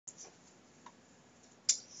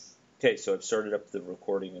Okay, so I've started up the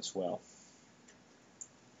recording as well.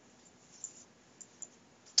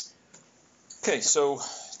 Okay, so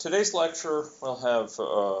today's lecture will have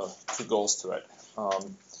two goals to it. The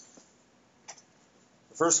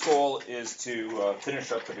first goal is to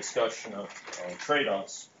finish up the discussion of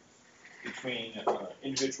trade-offs between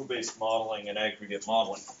individual-based modeling and aggregate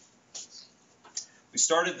modeling. We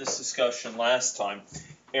started this discussion last time,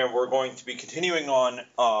 and we're going to be continuing on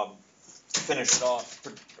to finish it off,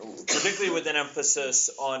 particularly with an emphasis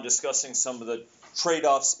on discussing some of the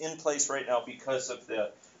trade-offs in place right now because of the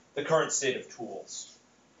current state of tools.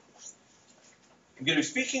 I'm going to be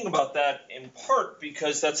speaking about that in part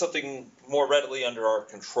because that's something more readily under our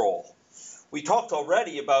control. We talked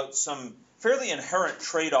already about some fairly inherent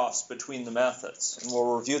trade-offs between the methods, and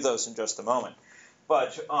we'll review those in just a moment.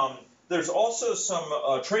 But there's also some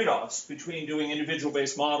trade-offs between doing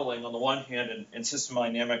individual-based modeling on the one hand and system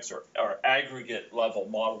dynamics or aggregate level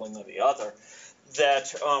modeling on the other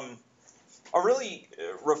that are really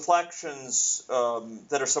reflections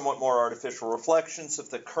that are somewhat more artificial, reflections of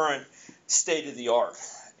the current state of the art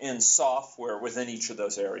in software within each of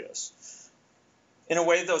those areas. In a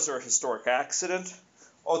way, those are a historic accident,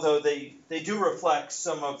 although they do reflect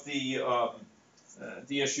some of the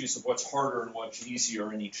issues of what's harder and what's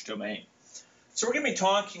easier in each domain. So we're going to be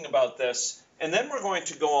talking about this, and then we're going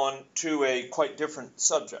to go on to a quite different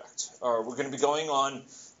subject. We're going to be going on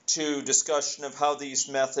to discussion of how these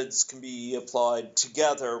methods can be applied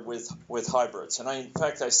together with hybrids. And in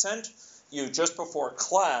fact, I sent you just before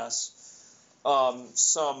class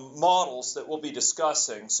some models that we'll be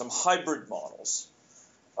discussing, some hybrid models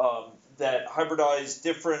that hybridize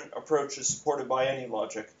different approaches supported by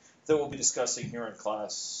AnyLogic that we'll be discussing here in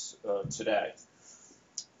class today,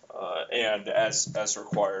 and as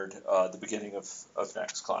required at the beginning of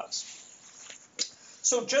next class.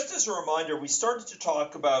 So just as a reminder, we started to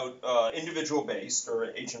talk about individual-based or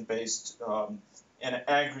agent-based and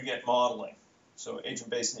aggregate modeling. So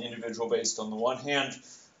agent-based and individual-based on the one hand,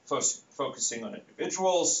 focusing on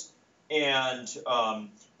individuals, and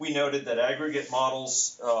we noted that aggregate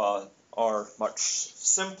models are much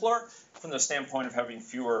simpler from the standpoint of having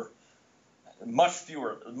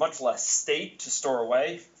much less state to store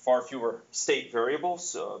away, far fewer state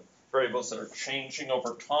variables, variables that are changing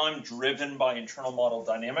over time, driven by internal model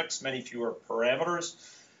dynamics, many fewer parameters.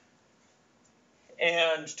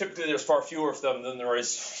 And typically there's far fewer of them than there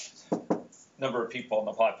is number of people in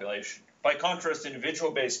the population. By contrast,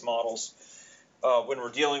 individual-based models, when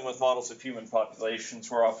we're dealing with models of human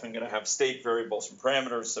populations, we're often going to have state variables and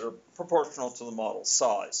parameters that are proportional to the model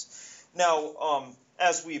size. Now,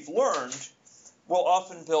 as we've learned, we'll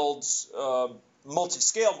often build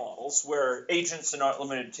multi-scale models where agents are not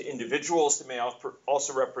limited to individuals. They may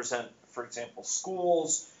also represent, for example,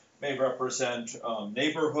 schools, may represent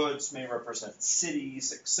neighborhoods, may represent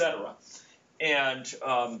cities, etc. And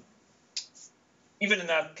even in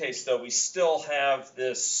that case, though, we still have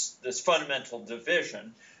this fundamental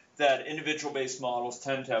division that individual-based models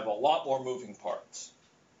tend to have a lot more moving parts,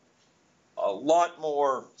 a lot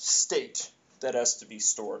more state that has to be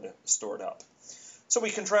stored up. So we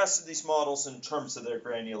contrasted these models in terms of their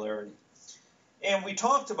granularity. And we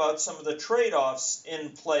talked about some of the trade-offs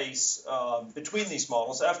in place between these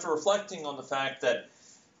models after reflecting on the fact that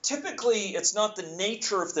typically it's not the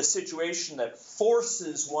nature of the situation that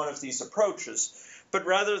forces one of these approaches, but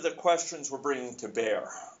rather the questions we're bringing to bear.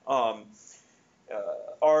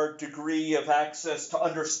 Our degree of access to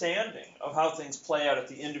understanding of how things play out at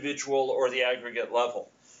the individual or the aggregate level.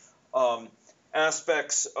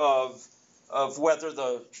 Aspects of whether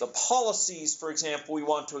the policies, for example, we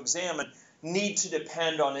want to examine need to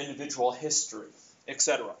depend on individual history,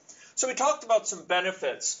 etc. So we talked about some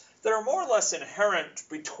benefits that are more or less inherent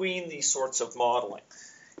between these sorts of modeling.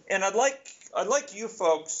 And I'd like you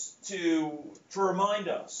folks to remind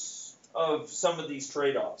us of some of these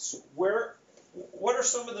trade-offs. What are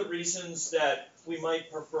some of the reasons that we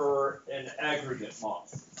might prefer an aggregate model?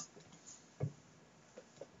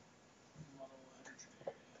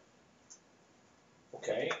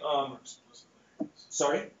 Okay.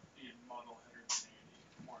 Sorry?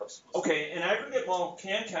 Okay, an aggregate model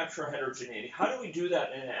can capture heterogeneity. How do we do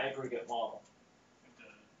that in an aggregate model? You have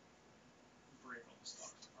to break all the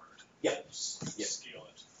stocks apart. Yeah. Scale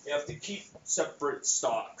it. You have to keep separate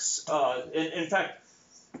stocks. In fact,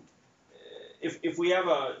 if we have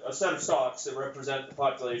a set of stocks that represent the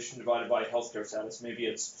population divided by healthcare status, maybe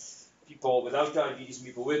it's people without diabetes and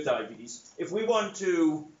people with diabetes. If we want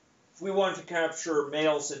to capture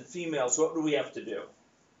males and females, what do we have to do?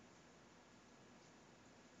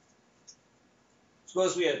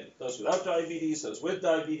 Suppose we had those without diabetes, those with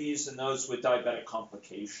diabetes, and those with diabetic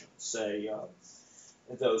complications, say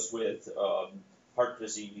those with heart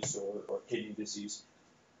disease or kidney disease.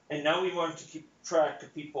 And now we want to keep track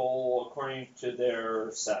of people according to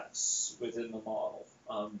their sex within the model,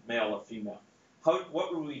 male or female.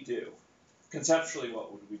 What would we do? Conceptually,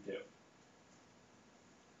 what would we do?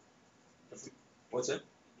 What's it? It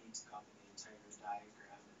needs to copy the entire diagram.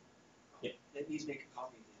 Yeah. It needs to make a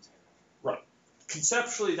copy of the entire diagram. Right.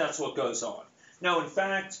 Conceptually, that's what goes on. Now, in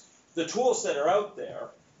fact, the tools that are out there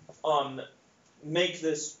make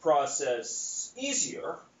this process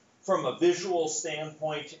easier from a visual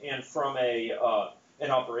standpoint and from an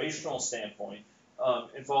operational standpoint,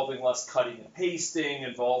 involving less cutting and pasting,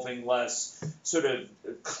 involving less sort of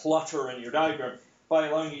clutter in your diagram, by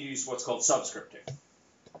allowing you to use what's called subscripting.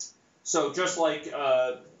 So just like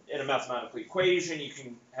in a mathematical equation, you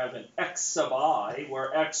can have an x sub I,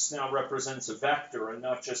 where x now represents a vector and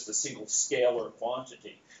not just a single scalar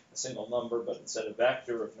quantity, a single number, but instead a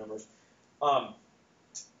vector of numbers.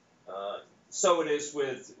 So it is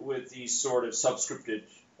with these sort of subscripted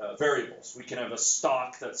variables. We can have a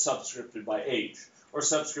stock that's subscripted by age, or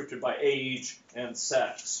subscripted by age and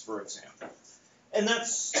sex, for example. And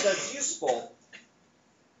that's useful,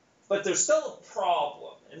 but there's still a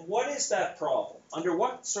problem. And what is that problem? Under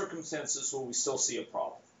what circumstances will we still see a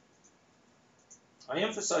problem? I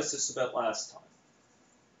emphasized this a bit last time.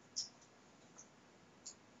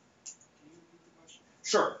 Can you repeat the question?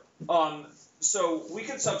 Sure. So we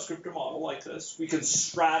can subscript a model like this. We can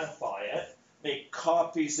stratify it, make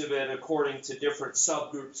copies of it according to different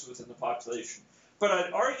subgroups within the population. But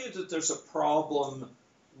I'd argue that there's a problem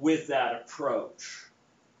with that approach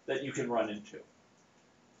that you can run into.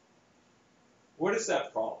 What is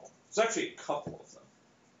that problem? There's actually a couple of them.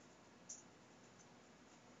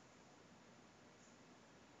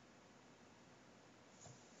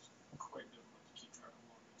 Quite difficult to keep track of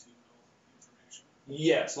longitudinal information.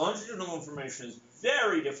 Yes, longitudinal information is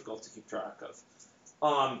very difficult to keep track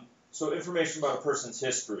of. So information about a person's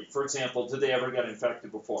history. For example, did they ever get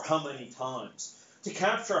infected before? How many times? To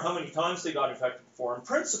capture how many times they got infected before, in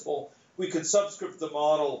principle, we could subscript the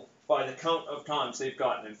model by the count of times they've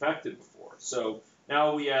gotten infected before. So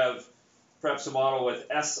now we have perhaps a model with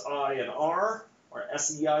SIR, or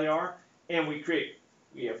SEIR, and we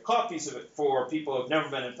have copies of it for people who have never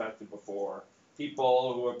been infected before,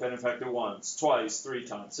 people who have been infected once, twice, 3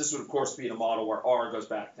 times. This would, of course, be in a model where R goes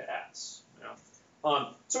back to S. You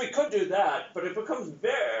know? So we could do that, but it becomes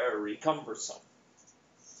very cumbersome.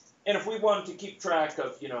 And if we wanted to keep track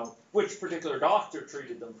of, which particular doctor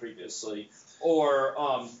treated them previously, or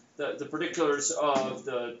the particulars of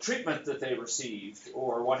the treatment that they received,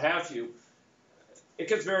 or what have you, it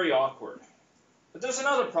gets very awkward. But there's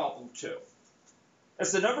another problem, too.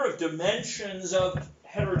 As the number of dimensions of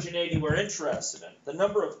heterogeneity we're interested in, the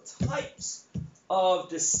number of types of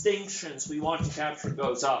distinctions we want to capture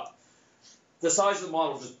goes up, the size of the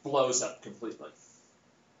model just blows up completely.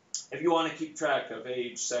 If you want to keep track of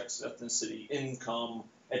age, sex, ethnicity, income,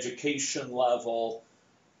 education level,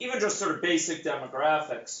 even just sort of basic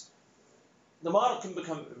demographics, the model can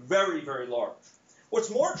become very, very large. What's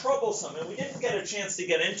more troublesome, and we didn't get a chance to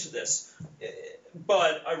get into this,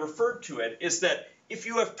 but I referred to it, is that if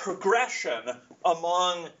you have progression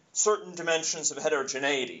among certain dimensions of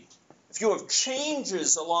heterogeneity, if you have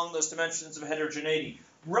changes along those dimensions of heterogeneity,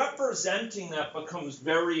 representing that becomes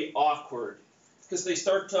very awkward, because they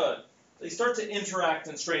start to interact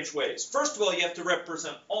in strange ways. First of all, you have to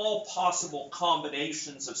represent all possible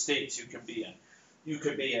combinations of states you can be in. You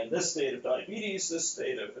could be in this state of diabetes, this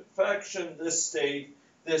state of infection, this state,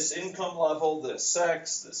 this income level, this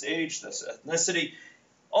sex, this age, this ethnicity,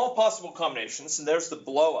 all possible combinations, and there's the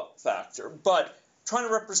blow-up factor. But trying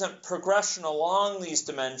to represent progression along these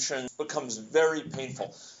dimensions becomes very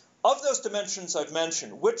painful. Of those dimensions I've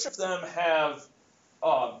mentioned, which of them have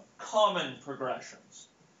common progressions?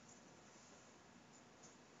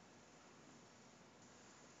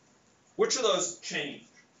 Which of those change?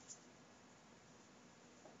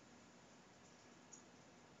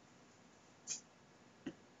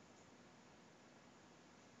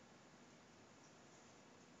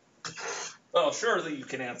 Well, surely you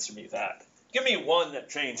can answer me that. Give me one that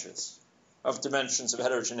changes of dimensions of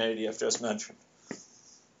heterogeneity I've just mentioned.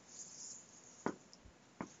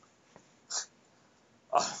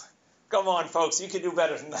 Oh, come on, folks, you can do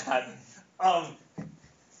better than that.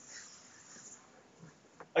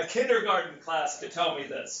 A kindergarten class could tell me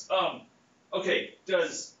this. Okay,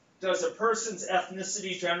 does a person's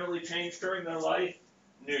ethnicity generally change during their life?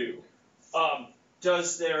 No.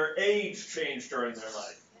 Does their age change during their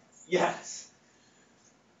life? Yes.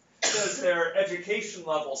 Does their education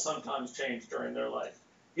level sometimes change during their life?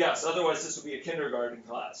 Yes, otherwise this would be a kindergarten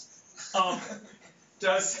class.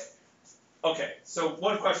 Okay, so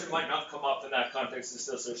one question might not come up in that context is,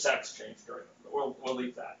 does their sex change during them? We'll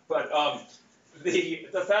leave that. But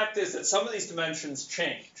the fact is that some of these dimensions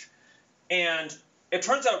change. And it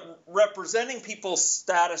turns out representing people's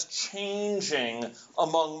status changing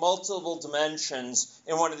among multiple dimensions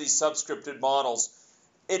in one of these subscripted models,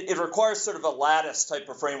 it requires sort of a lattice type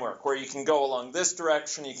of framework where you can go along this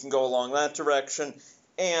direction, you can go along that direction,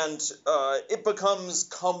 and it becomes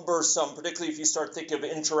cumbersome, particularly if you start thinking of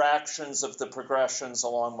interactions of the progressions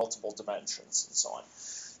along multiple dimensions and so on.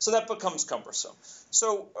 So that becomes cumbersome.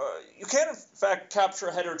 So you can, in fact, capture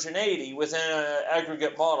heterogeneity within an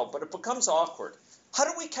aggregate model, but it becomes awkward. How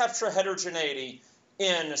do we capture heterogeneity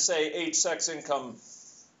in, say, age, sex, income,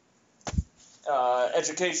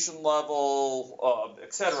 education level,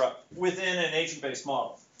 etc., within an agent-based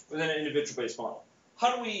model, within an individual-based model?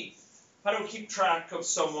 How do we keep track of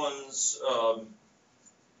someone's,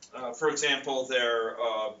 for example, their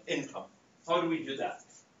income? How do we do that?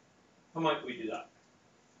 How might we do that?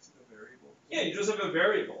 A variable. Yeah, you just have a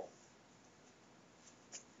variable.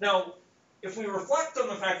 Now, if we reflect on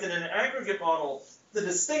the fact that in an aggregate model, the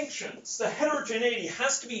distinctions, the heterogeneity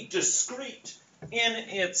has to be discrete in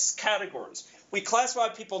its categories. We classify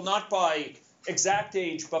people not by exact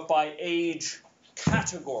age, but by age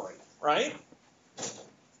category, right?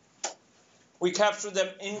 We capture them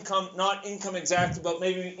income, not income exact, but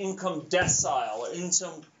maybe income decile or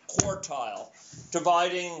income quartile,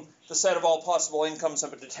 dividing the set of all possible incomes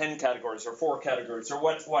up into 10 categories or 4 categories or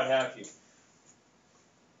what have you.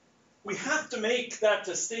 We have to make that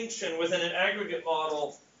distinction within an aggregate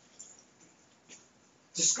model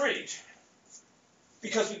discrete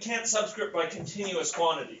because we can't subscript by continuous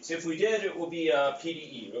quantities. If we did, it would be a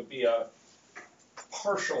PDE. It would be a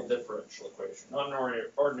partial differential equation, not an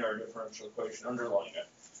ordinary differential equation underlying it.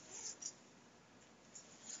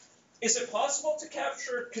 Is it possible to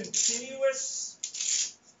capture continuous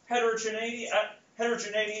heterogeneity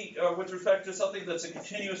with respect to something that's a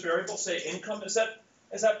continuous variable, say income? Is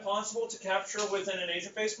that possible to capture within an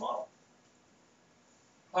agent-based model?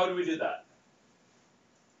 How do we do that?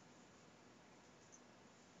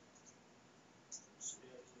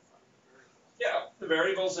 Yeah, the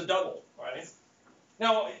variable's a double, right?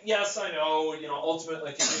 Now, yes, I know,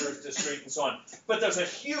 ultimately computer is discrete and so on, but there's a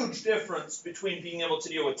huge difference between being able to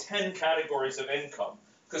deal with 10 categories of income,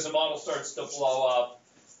 because the model starts to blow up,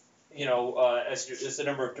 as the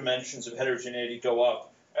number of dimensions of heterogeneity go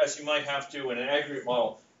up, as you might have to in an aggregate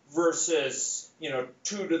model, versus, 2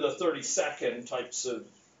 to the 32nd types of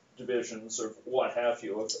divisions or what have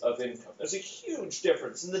you of income. There's a huge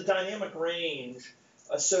difference in the dynamic range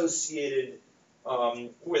associated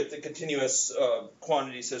with the continuous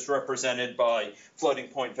quantities as represented by floating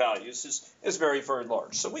point values is very, very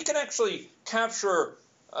large. So we can actually capture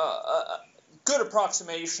good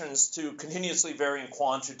approximations to continuously varying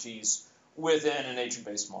quantities within an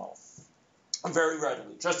agent-based model very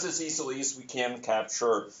readily, just as easily as we can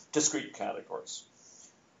capture discrete categories.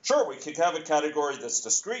 Sure, we could have a category that's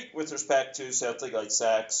discrete with respect to something like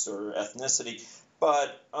sex or ethnicity,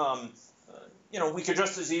 but we could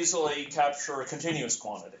just as easily capture a continuous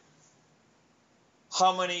quantity.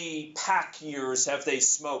 How many pack years have they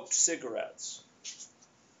smoked cigarettes?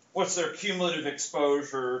 What's their cumulative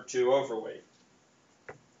exposure to overweight?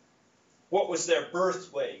 What was their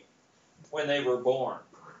birth weight when they were born?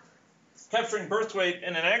 Capturing birth weight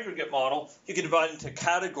in an aggregate model, you could divide into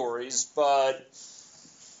categories, but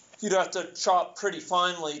you'd have to chop pretty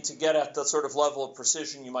finely to get at the sort of level of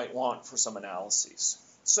precision you might want for some analyses.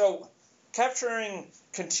 So capturing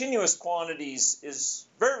continuous quantities is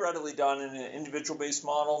very readily done in an individual-based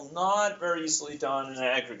model, not very easily done in an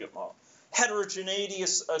aggregate model. Heterogeneity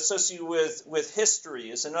associated with history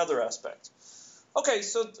is another aspect. Okay,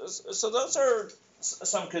 so those are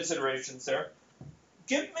some considerations there.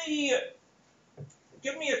 Give me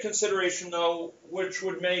a consideration, though, which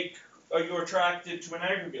would make you attracted to an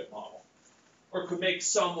aggregate model, or could make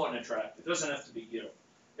someone attracted. It doesn't have to be you.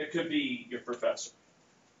 It could be your professor.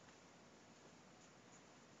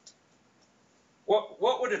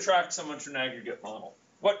 What would attract someone to an aggregate model?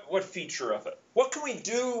 What feature of it? What can we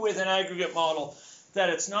do with an aggregate model that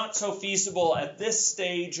it's not so feasible at this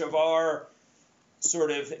stage of our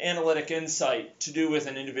sort of analytic insight to do with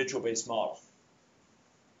an individual-based model?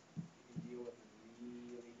 You can deal with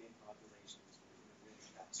really big populations in a really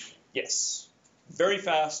fast way. Yes. Very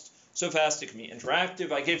fast. So fast it can be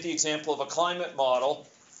interactive. I gave the example of a climate model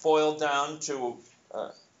boiled down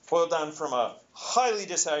from a highly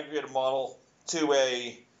disaggregated model to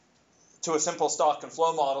a to a simple stock and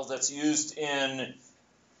flow model that's used in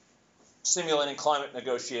simulating climate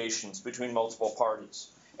negotiations between multiple parties.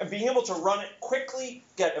 And being able to run it quickly,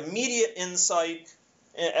 get immediate insight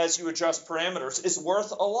as you adjust parameters is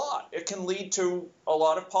worth a lot. It can lead to a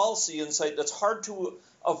lot of policy insight that's hard to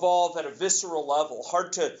evolve at a visceral level,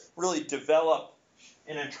 hard to really develop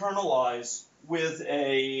and internalize with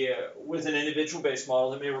an individual-based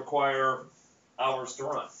model that may require hours to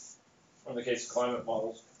run. Or in the case of climate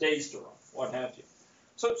models, days to run, what have you.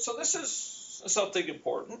 So this is something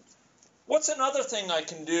important. What's another thing I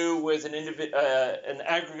can do with an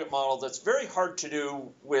aggregate model that's very hard to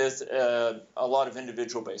do with a lot of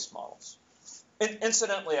individual-based models?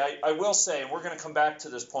 Incidentally, I will say, and we're going to come back to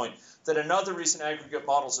this point, that another reason aggregate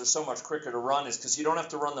models are so much quicker to run is because you don't have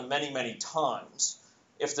to run them many, many times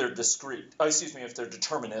if they're discrete. If they're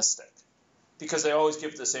deterministic, because they always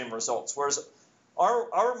give the same results. Whereas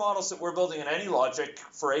our models that we're building in AnyLogic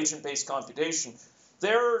for agent-based computation,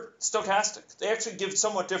 they're stochastic. They actually give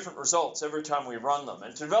somewhat different results every time we run them.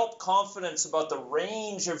 And to develop confidence about the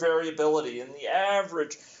range of variability and the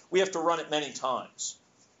average, we have to run it many times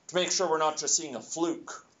to make sure we're not just seeing a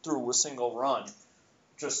fluke through a single run,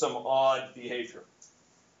 just some odd behavior.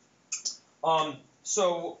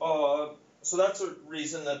 So that's a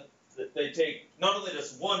reason that they take, not only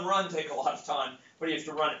does one run take a lot of time, but you have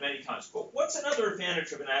to run it many times. But what's another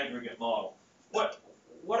advantage of an aggregate model? What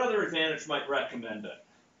other advantage might recommend it?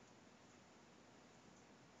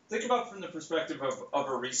 Think about from the perspective of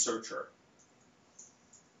a researcher.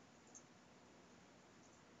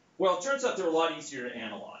 Well, it turns out they're a lot easier to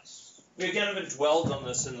analyze. We again haven't dwelled on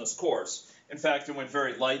this in this course. In fact, it went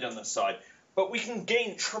very light on this side. But we can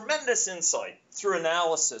gain tremendous insight through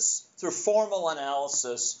analysis, through formal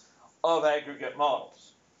analysis of aggregate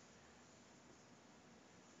models.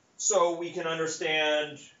 So we can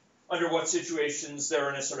understand under what situations they're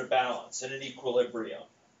in a sort of balance, in an equilibrium.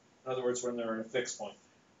 In other words, when they're in a fixed point.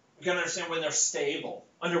 We can understand when they're stable,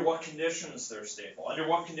 under what conditions they're stable, under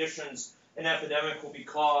what conditions an epidemic will be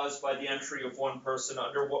caused by the entry of one person,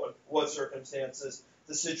 under what circumstances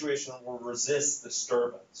the situation will resist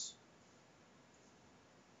disturbance.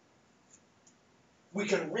 We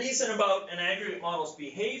can reason about an aggregate model's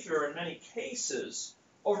behavior in many cases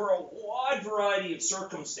over a wide variety of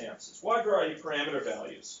circumstances, wide variety of parameter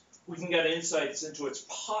values. We can get insights into its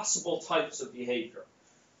possible types of behavior.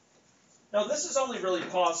 Now, this is only really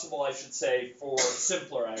possible, I should say, for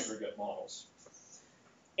simpler aggregate models.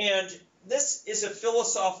 And this is a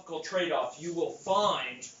philosophical trade-off you will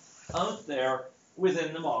find out there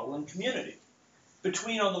within the modeling community.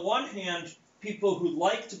 Between, on the one hand, people who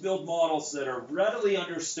like to build models that are readily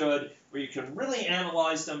understood, where you can really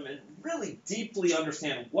analyze them and really deeply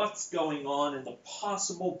understand what's going on and the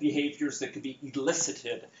possible behaviors that could be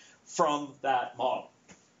elicited from that model.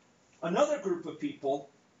 Another group of people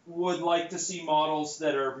would like to see models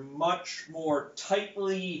that are much more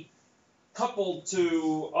tightly coupled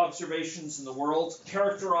to observations in the world,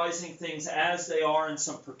 characterizing things as they are in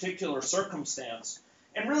some particular circumstance,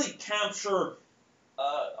 and really capture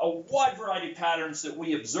a wide variety of patterns that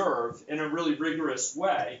we observe in a really rigorous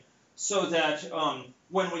way, so that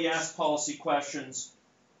when we ask policy questions,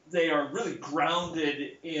 they are really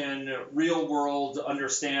grounded in real-world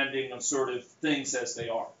understanding of sort of things as they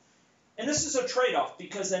are. And this is a trade-off,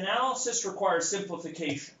 because analysis requires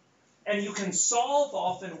simplification. And you can solve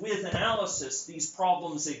often with analysis these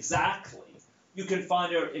problems exactly. You can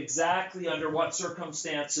find out exactly under what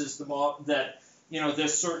circumstances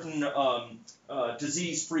this certain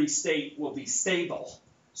disease-free state will be stable.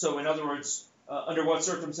 So in other words, under what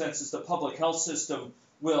circumstances the public health system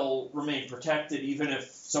will remain protected even if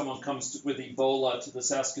someone comes with Ebola to the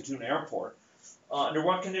Saskatoon airport. Under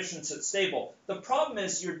what conditions it's stable. The problem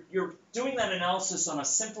is you're doing that analysis on a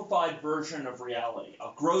simplified version of reality, a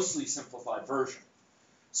grossly simplified version.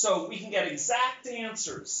 So we can get exact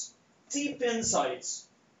answers, deep insights,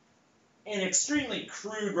 in extremely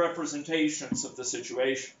crude representations of the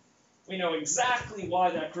situation. We know exactly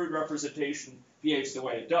why that crude representation behaves the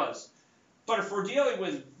way it does. But if we're dealing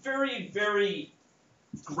with very, very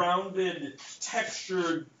grounded,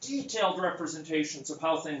 textured, detailed representations of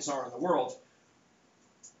how things are in the world,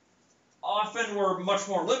 often we're much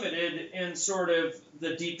more limited in sort of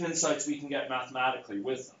the deep insights we can get mathematically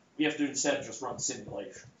with them. We have to instead just run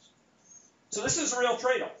simulations. So this is a real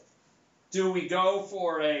trade-off. Do we go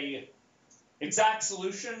for a exact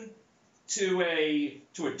solution to a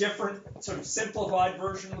different sort of simplified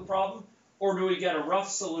version of the problem, or do we get a rough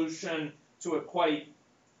solution to a quite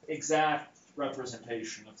exact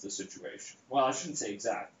representation of the situation? Well, I shouldn't say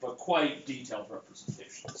exact, but quite detailed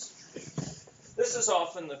representation of the situation. This is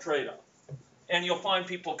often the trade-off. And you'll find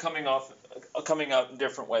people coming off coming out in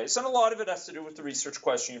different ways. And a lot of it has to do with the research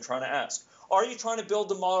question you're trying to ask. Are you trying to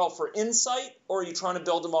build a model for insight, or are you trying to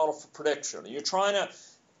build a model for prediction? Are you trying to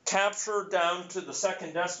capture down to the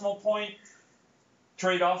second decimal point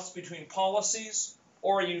trade-offs between policies,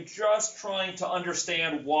 or are you just trying to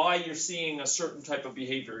understand why you're seeing a certain type of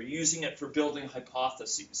behavior? Are you using it for building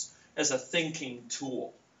hypotheses as a thinking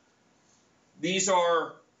tool? These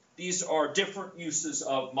are different uses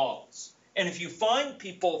of models. And if you find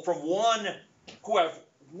people who have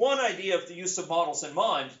one idea of the use of models in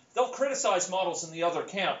mind, they'll criticize models in the other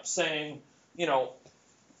camp, saying,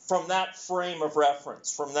 from that frame of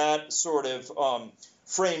reference, from that sort of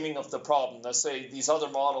framing of the problem, they'll say these other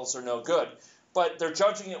models are no good. But they're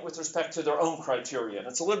judging it with respect to their own criteria. And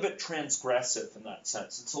it's a little bit transgressive in that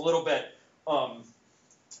sense. It's a little bit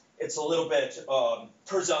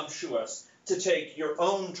presumptuous to take your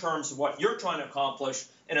own terms of what you're trying to accomplish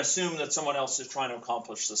and assume that someone else is trying to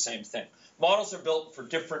accomplish the same thing. Models are built for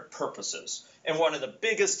different purposes. And one of the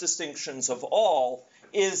biggest distinctions of all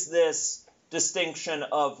is this distinction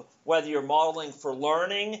of whether you're modeling for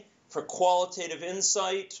learning, for qualitative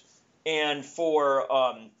insight, and for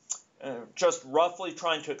just roughly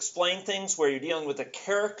trying to explain things, where you're dealing with a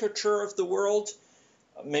caricature of the world,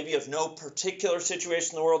 maybe of no particular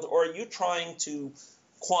situation in the world, or are you trying to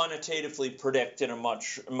quantitatively predict in a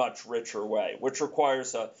much richer way, which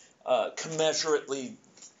requires a commensurately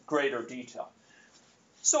greater detail.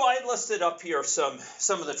 So I listed up here some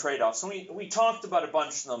of the trade-offs, and we talked about a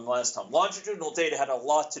bunch of them last time. Longitudinal data had a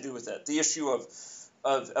lot to do with it, the issue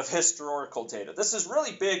of historical data. This is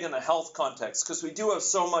really big in the health context because we do have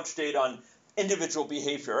so much data on individual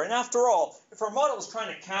behavior. And after all, if our model is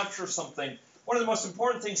trying to capture something, one of the most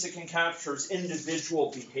important things it can capture is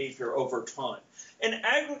individual behavior over time. And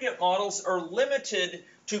aggregate models are limited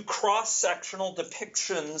to cross-sectional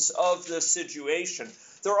depictions of the situation.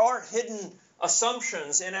 There are hidden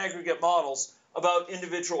assumptions in aggregate models about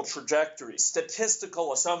individual trajectories,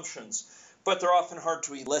 statistical assumptions, but they're often hard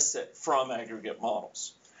to elicit from aggregate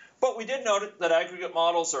models. But we did note that aggregate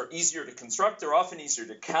models are easier to construct. They're often easier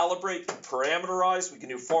to calibrate, to parameterize. We can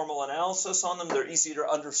do formal analysis on them. They're easier to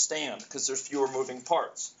understand because there's fewer moving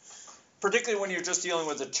parts, particularly when you're just dealing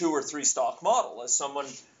with a 2 or 3 stock model, as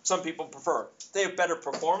some people prefer. They have better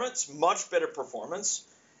performance, much better performance,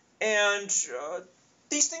 and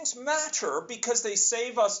these things matter because they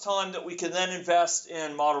save us time that we can then invest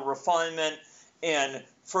in model refinement and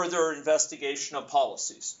further investigation of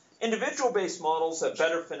policies. Individual-based models have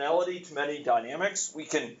better finality to many dynamics. We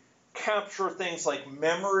can capture things like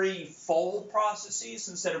memory-full processes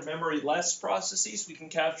instead of memory-less processes. We can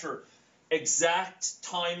capture exact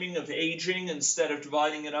timing of aging instead of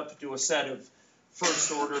dividing it up into a set of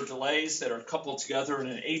first-order delays that are coupled together in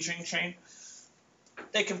an aging chain.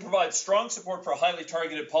 They can provide strong support for highly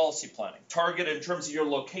targeted policy planning, targeted in terms of your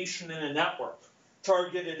location in a network,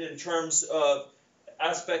 targeted in terms of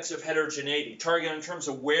aspects of heterogeneity, targeted in terms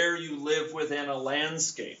of where you live within a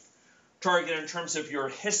landscape, targeted in terms of your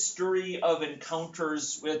history of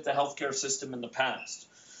encounters with the healthcare system in the past.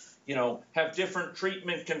 Have different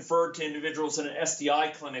treatment conferred to individuals in an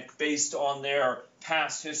SDI clinic based on their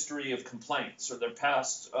past history of complaints or their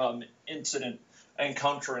past incident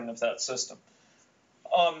encountering of that system.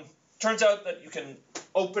 Turns out that you can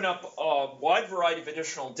open up a wide variety of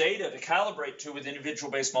additional data to calibrate to with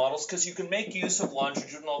individual-based models because you can make use of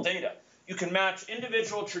longitudinal data. You can match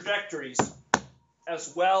individual trajectories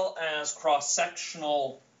as well as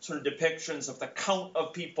cross-sectional sort of depictions of the count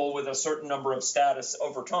of people with a certain number of status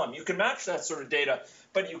over time. You can match that sort of data,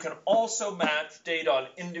 but you can also match data on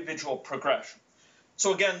individual progression.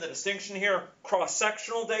 So again, the distinction here,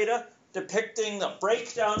 cross-sectional data depicting the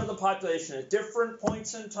breakdown of the population at different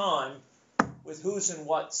points in time with who's in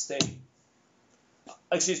what state.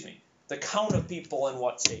 The count of people in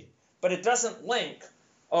what state. But it doesn't link,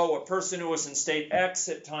 a person who was in state X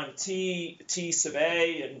at time T sub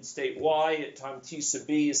A, and state Y at time T sub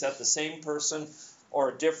B, is that the same person or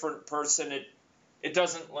a different person? It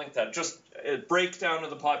doesn't link that. Just a breakdown of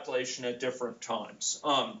the population at different times.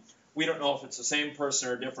 We don't know if it's the same person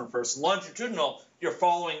or a different person. Longitudinal, you're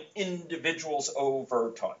following individuals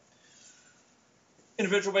over time.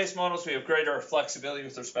 Individual-based models, we have greater flexibility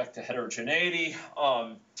with respect to heterogeneity.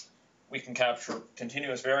 We can capture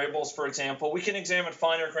continuous variables, for example. We can examine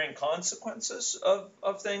finer-grained consequences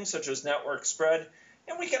of things, such as network spread.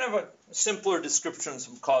 And we can have simpler descriptions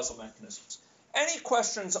of causal mechanisms. Any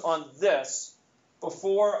questions on this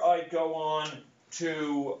before I go on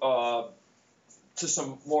to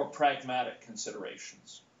some more pragmatic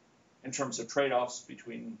considerations in terms of trade-offs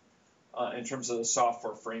between, in terms of the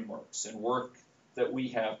software frameworks and work that we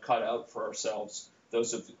have cut out for ourselves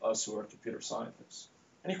those of us who are computer scientists.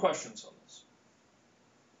 Any questions on this?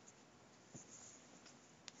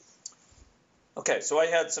 Okay, so I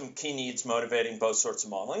had some key needs motivating both sorts of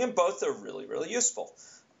modeling, and both are really, really useful.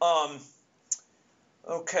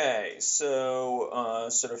 Okay, so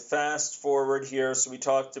sort of fast forward here. So we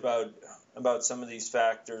talked about some of these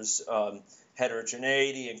factors,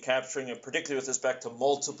 heterogeneity and capturing it, particularly with respect to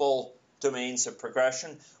multiple domains of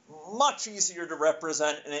progression. Much easier to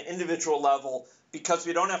represent at an individual level because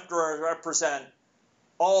we don't have to represent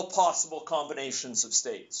all possible combinations of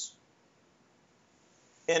states.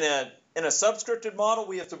 In a subscripted model,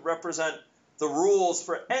 we have to represent the rules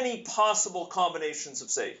for any possible combinations of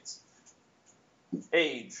states.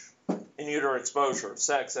 Age, in utero exposure,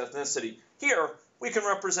 sex, ethnicity. Here, we can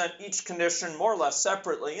represent each condition more or less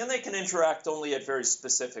separately, and they can interact only at very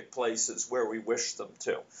specific places where we wish them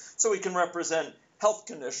to. So we can represent health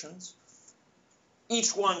conditions.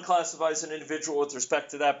 Each one classifies an individual with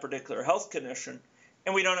respect to that particular health condition,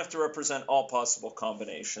 and we don't have to represent all possible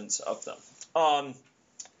combinations of them.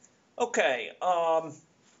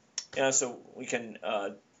 So we can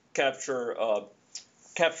capture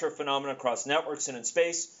phenomena across networks and in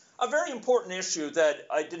space. A very important issue that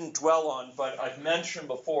I didn't dwell on, but I've mentioned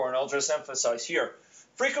before, and I'll just emphasize here.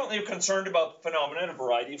 Frequently we're concerned about phenomena at a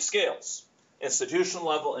variety of scales. Institutional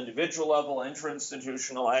level, individual level,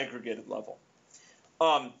 interinstitutional, aggregated level.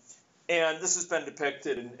 And this has been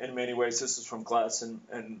depicted in many ways. This is from Glass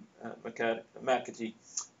and McAtee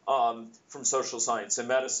from social science and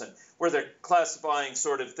medicine, where they're classifying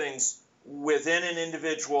sort of things within an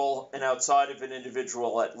individual and outside of an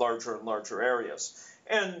individual at larger and larger areas.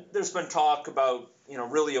 And there's been talk about,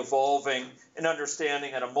 really evolving and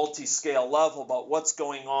understanding at a multi-scale level about what's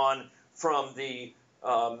going on from the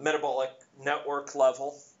metabolic network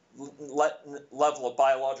level of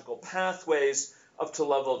biological pathways, up to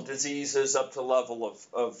level of diseases, up to level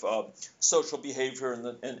of social behavior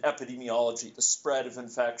and epidemiology, the spread of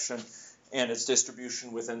infection and its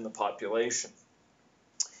distribution within the population.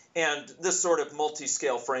 And this sort of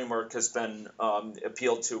multi-scale framework has been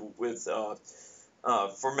appealed to with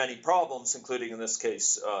for many problems, including in this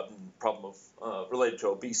case problem of related to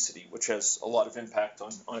obesity, which has a lot of impact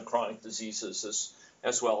on chronic diseases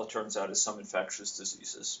as well, it turns out, as some infectious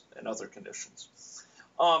diseases and other conditions.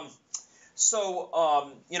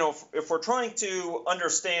 If we're trying to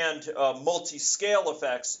understand multi-scale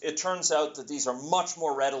effects, it turns out that these are much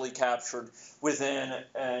more readily captured within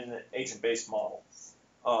an agent-based model.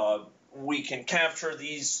 We can capture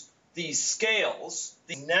these scales,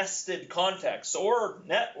 the nested context or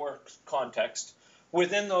network context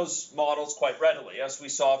within those models quite readily, as we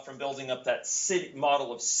saw from building up that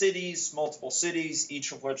model of cities, multiple cities,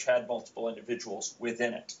 each of which had multiple individuals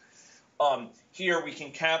within it. Here we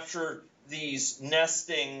can capture these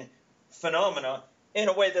nesting phenomena in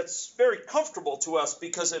a way that's very comfortable to us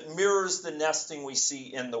because it mirrors the nesting we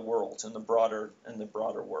see in the world, in the broader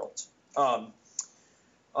world.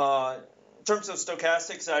 In terms of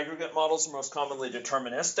stochastics, aggregate models are most commonly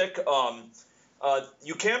deterministic.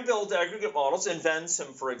 You can build aggregate models in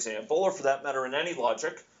Vensim, for example, or for that matter in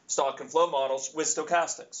AnyLogic, stock and flow models with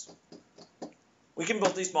stochastics. We can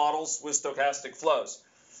build these models with stochastic flows.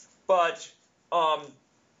 But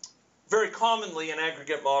very commonly, an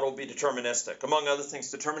aggregate model will be deterministic. Among other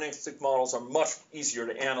things, deterministic models are much easier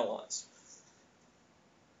to analyze.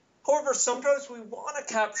 However, sometimes we want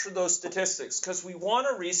to capture those statistics because we want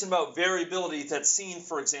to reason about variability that's seen,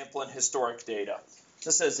 for example, in historic data.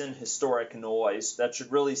 This says in historic noise. That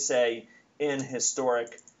should really say in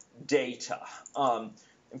historic data,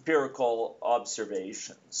 empirical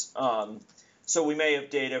observations. So we may have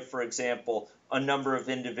data, for example, a number of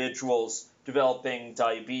individuals developing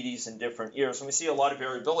diabetes in different years. And we see a lot of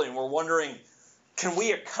variability, and we're wondering, can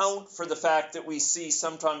we account for the fact that we see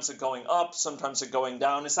sometimes it going up, sometimes it going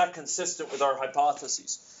down? Is that consistent with our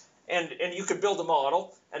hypotheses? And you could build a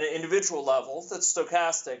model at an individual level that's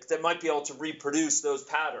stochastic that might be able to reproduce those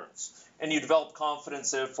patterns. And you develop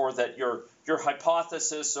confidence, therefore, that your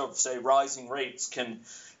hypothesis of, say, rising rates can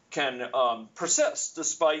persist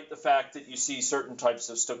despite the fact that you see certain types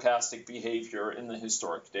of stochastic behavior in the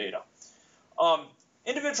historic data.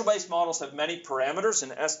 Individual-based models have many parameters,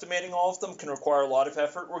 and estimating all of them can require a lot of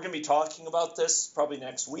effort. We're going to be talking about this probably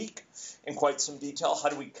next week in quite some detail. How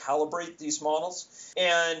do we calibrate these models?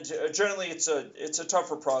 And generally, it's a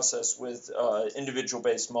tougher process with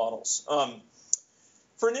individual-based models.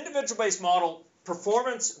 For an individual-based model,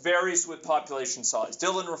 performance varies with population size.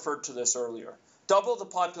 Dylan referred to this earlier. Double the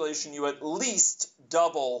population, you at least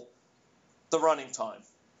double the running time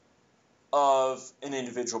of an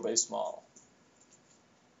individual-based model.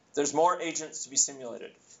 There's more agents to be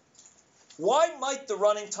simulated. Why might the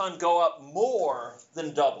running time go up more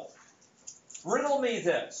than double? Riddle me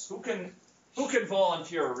this. Who can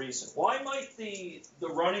volunteer a reason? Why might the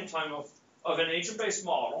running time of an agent-based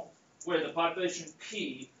model with a population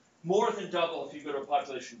P more than double if you go to a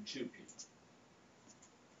population 2P?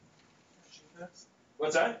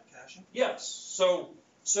 What's that? Caching? Yes. So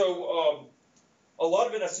a lot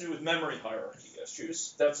of it has to do with memory hierarchy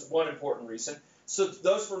issues. That's one important reason. So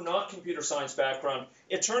those who are not computer science background,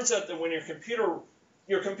 it turns out that when your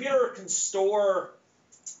computer can store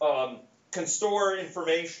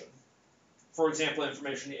information, for example,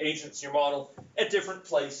 information, the agents in your model, at different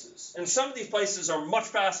places. And some of these places are much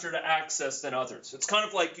faster to access than others. It's kind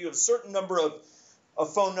of like you have a certain number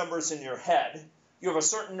of phone numbers in your head, you have a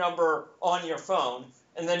certain number on your phone,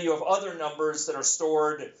 and then you have other numbers that are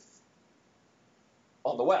stored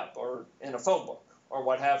on the web or in a phone book or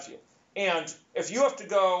what have you. And if you have to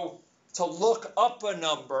go to look up a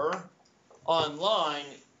number online,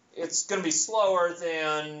 it's going to be slower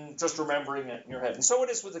than just remembering it in your head. And so it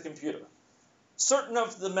is with a computer. Certain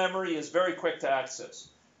of the memory is very quick to access.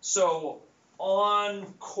 So on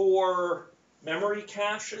core memory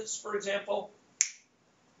caches, for example,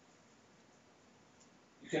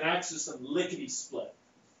 you can access them lickety-split,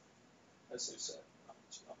 as they say.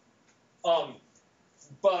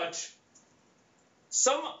 But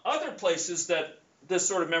some other places that this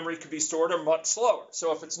sort of memory could be stored are much slower.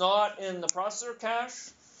 So if it's not in the processor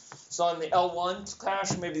cache, it's on the L1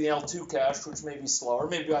 cache, maybe the L2 cache, which may be slower,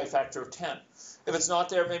 maybe by a factor of 10. If it's not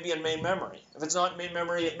there, maybe in main memory. If it's not in main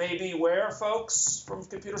memory, it may be where, folks, from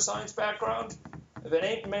computer science background? If it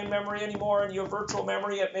ain't main memory anymore and you have virtual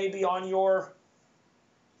memory, it may be on your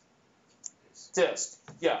disk.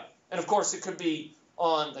 Yeah. And of course, it could be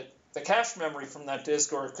on the cache memory from that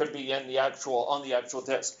disk, or it could be on the actual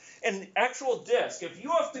disk. And actual disk, if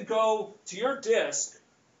you have to go to your disk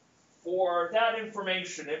for that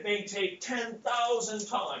information, it may take 10,000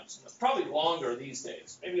 times, and it's probably longer these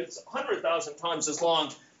days. Maybe it's 100,000 times as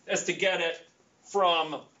long as to get it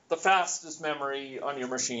from the fastest memory on your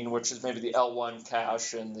machine, which is maybe the L1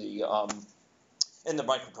 cache in the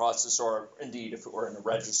microprocessor, or indeed if it were in a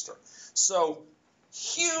register. So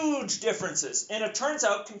huge differences. And it turns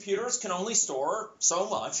out computers can only store so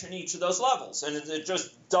much in each of those levels, and it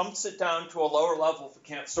just dumps it down to a lower level if it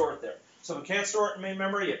can't store it there. So if it can't store it in main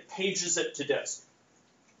memory, it pages it to disk.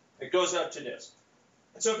 It goes out to disk.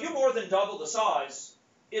 And so if you more than double the size,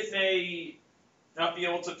 it may not be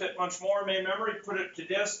able to fit much more in main memory, put it to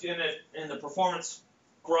disk, and the performance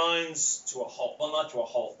grinds to a halt. Well, not to a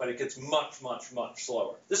halt, but it gets much, much, much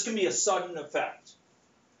slower. This can be a sudden effect.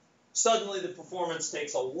 Suddenly the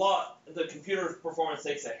computer performance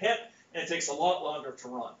takes a hit, and it takes a lot longer to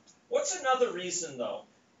run. What's another reason, though?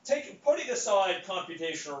 Putting aside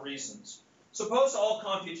computational reasons, suppose all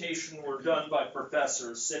computation were done by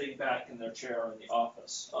professors sitting back in their chair in the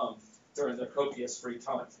office during their copious free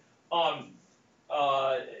time.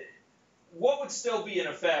 What would still be in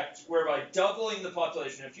effect whereby doubling the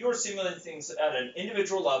population, if you were simulating things at an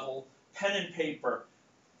individual level, pen and paper,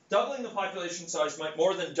 doubling the population size might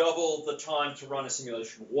more than double the time to run a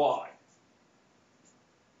simulation? Why?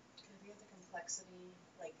 Could it be that the complexity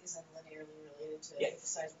isn't linearly related to the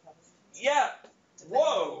size of the population? Yeah.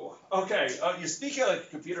 Whoa. Okay. You're speaking like a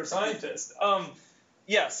computer scientist.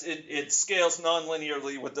 Yes, it scales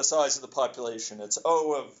non-linearly with the size of the population. It's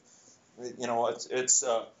O of,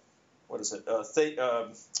 what is it?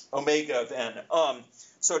 Omega of n.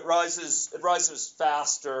 So it rises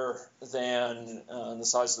faster than the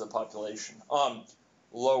size of the population.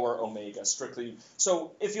 Lower omega, strictly.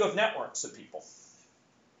 So if you have networks of people,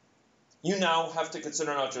 you now have to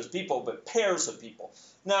consider not just people, but pairs of people.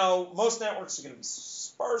 Now, most networks are going to be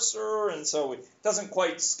sparser, and so it doesn't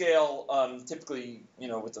quite scale typically,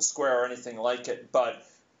 with a square or anything like it, but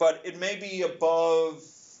it may be above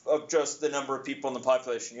of just the number of people in the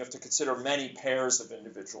population. You have to consider many pairs of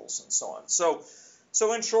individuals and so on.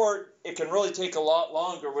 So in short, it can really take a lot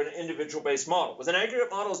longer with an individual-based model. With an aggregate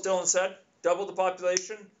model, as Dylan said, double the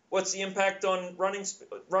population. What's the impact on running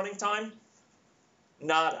time?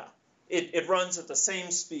 Nada. It runs at the same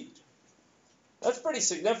speed. That's pretty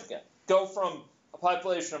significant. Go from a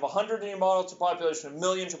population of 100 in your model to a population of 1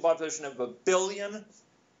 million to a population of 1 billion.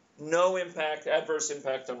 No impact, adverse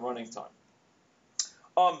impact on running time.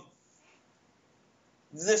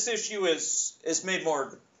 This issue is made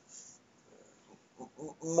more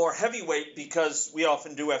heavyweight because we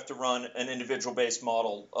often do have to run an individual-based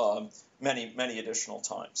model many additional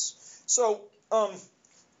times. So,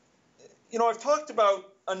 I've talked about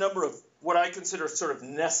a number of what I consider sort of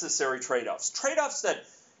necessary trade-offs. Trade-offs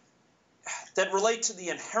that relate to the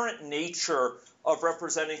inherent nature of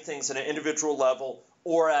representing things at an individual level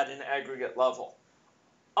or at an aggregate level.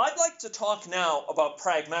 I'd like to talk now about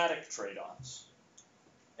pragmatic trade-offs.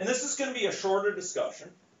 And this is going to be a shorter discussion.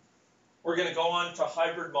 We're going to go on to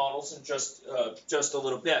hybrid models in just a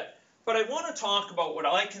little bit. But I want to talk about what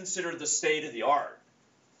I consider the state of the art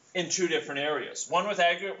in two different areas. One with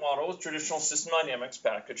aggregate model with traditional system dynamics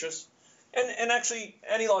packages. And actually,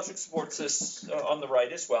 AnyLogic supports this on the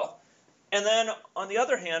right as well. And then, on the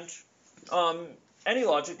other hand,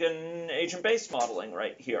 AnyLogic and agent-based modeling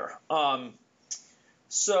right here.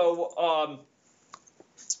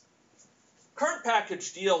 Current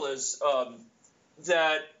package deal is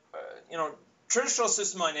that traditional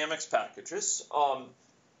system dynamics packages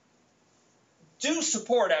do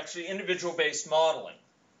support actually individual-based modeling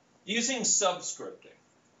using subscripting.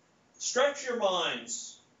 Stretch your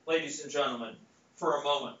minds, ladies and gentlemen, for a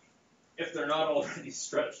moment, if they're not already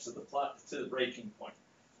stretched to the breaking point.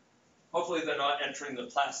 Hopefully they're not entering the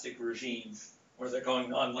plastic regime where they're going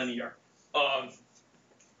nonlinear.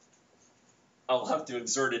 I'll have to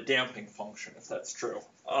exert a damping function if that's true.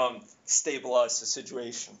 Stabilize the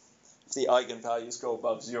situation if the eigenvalues go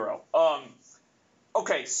above 0.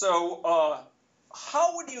 Okay, so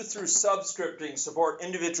how would you, through subscripting, support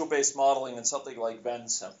individual-based modeling in something like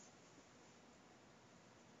VenSim?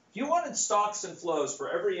 If you wanted stocks and flows for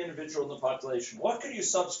every individual in the population, what could you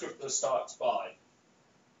subscript the stocks by?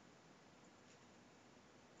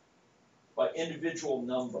 By individual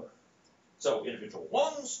number. So individual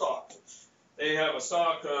 1 stock, they have a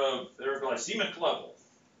stock of their glycemic level.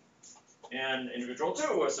 And individual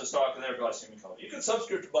 2 has a stock of their glycemic level. You can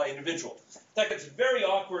subscript it by individual. That gets very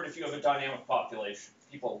awkward if you have a dynamic population.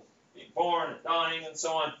 People being born and dying and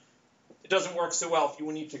so on. It doesn't work so well if you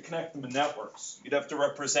need to connect them in networks. You'd have to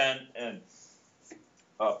represent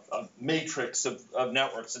a matrix of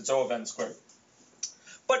networks. It's O of n squared.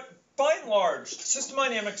 But by and large, system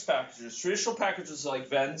dynamics packages, traditional packages like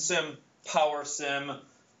VenSim, PowerSim,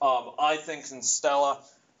 iThings, and Stella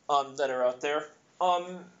that are out there,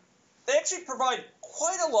 they actually provide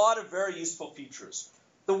quite a lot of very useful features.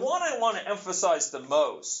 The one I want to emphasize the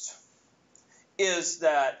most is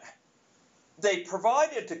that they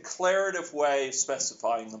provide a declarative way of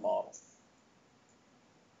specifying the model.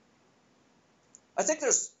 I think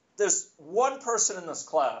there's one person in this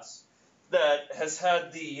class that has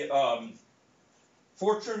had the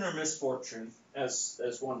fortune or misfortune,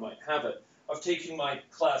 as one might have it, of taking my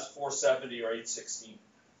class 470 or 816.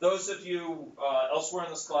 Those of you elsewhere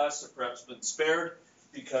in this class have perhaps been spared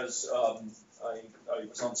because I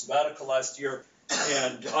was on sabbatical last year,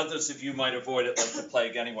 and others of you might avoid it like the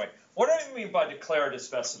plague anyway. What do I mean by declarative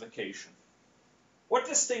specification? What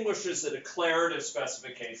distinguishes a declarative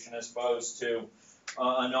specification as opposed to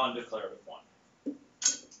a non-declarative one?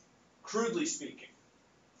 Crudely speaking,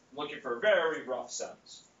 I'm looking for a very rough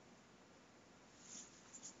sense.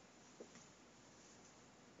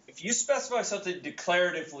 If you specify something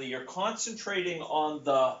declaratively, you're concentrating on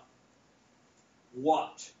the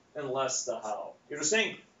what and less the how. You're just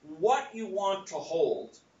saying what you want to hold.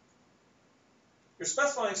 You're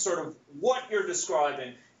specifying sort of what you're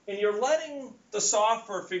describing, and you're letting the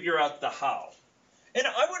software figure out the how. And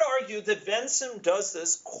I would argue that VenSim does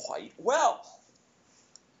this quite well.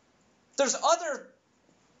 There's other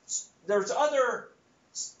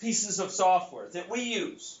pieces of software that we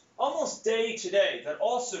use almost day to day that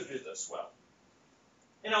also do this well.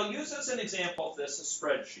 And I'll use as an example of this a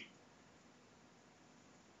spreadsheet.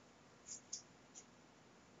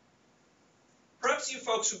 Perhaps you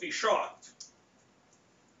folks would be shocked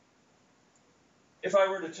if I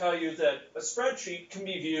were to tell you that a spreadsheet can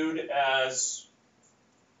be viewed as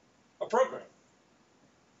a program.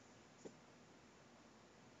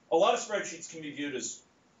 A lot of spreadsheets can be viewed as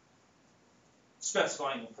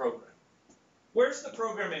specifying a program. Where's the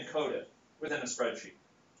program encoded within a spreadsheet?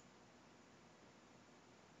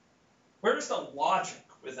 Where's the logic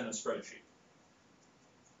within a spreadsheet?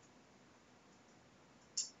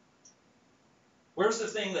 Where's the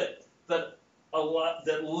thing that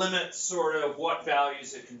limits sort of what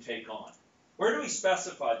values it can take on? Where do we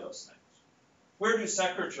specify those things? Where do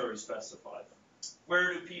secretaries specify them?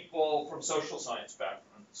 Where do people from social science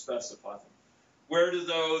background specify them? Where do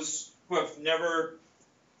those who have never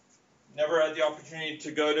had the opportunity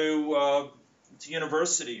to go to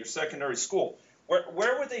university or secondary school,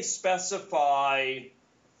 where would they specify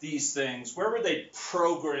these things? Where would they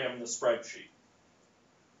program the spreadsheet?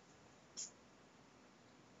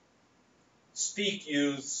 Speak,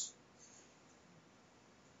 youths.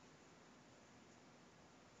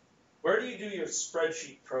 Where do you do your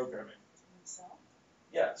spreadsheet programming? In the cell?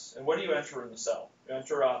 Yes, and what do you enter in the cell? You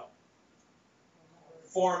enter a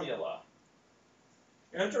formula.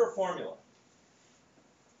 You enter a formula.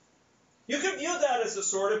 You can view that as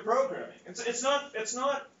assorted programming. It's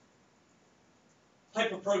not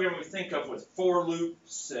type of programming we think of with for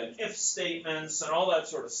loops and if statements and all that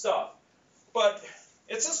sort of stuff. But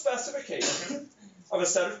it's a specification of a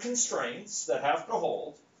set of constraints that have to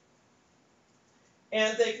hold,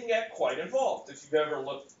 and they can get quite involved. If you've ever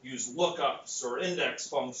used lookups or index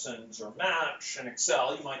functions or match in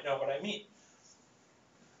Excel, you might know what I mean.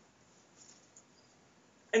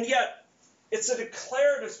 And yet, it's a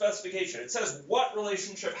declarative specification. It says what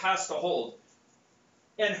relationship has to hold,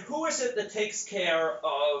 and who is it that takes care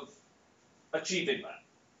of achieving that?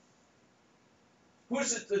 Who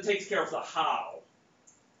is it that takes care of the how?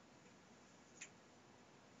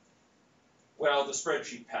 Well, the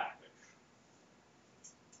spreadsheet package.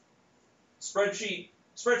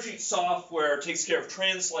 Spreadsheet software takes care of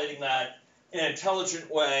translating that in an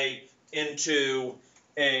intelligent way into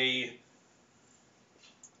a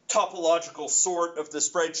topological sort of the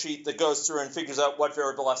spreadsheet that goes through and figures out what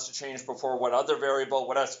variable has to change before what other variable,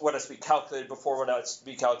 what has to be calculated before what has to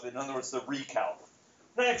be calculated. In other words, the recalc.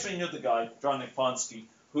 And I actually knew the guy, John Nikonski,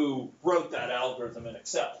 who wrote that algorithm in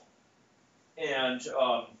Excel. And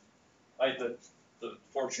I had the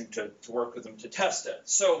fortune to work with him to test it.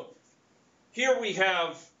 So here we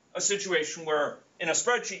have a situation where in a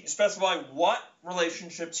spreadsheet you specify what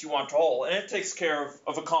relationships you want to hold, and it takes care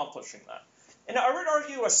of accomplishing that. And I would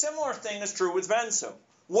argue a similar thing is true with Vensim.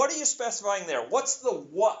 What are you specifying there? What's the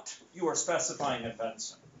what you are specifying in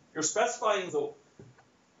Vensim? You're specifying the...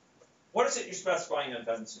 What is it you're specifying in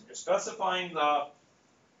Vensim? You're specifying the...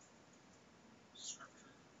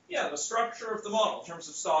 the structure of the model in terms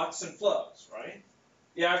of stocks and flows, right?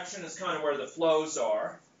 The action is kind of where the flows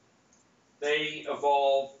are. They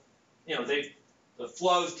evolve, the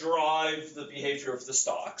flows drive the behavior of the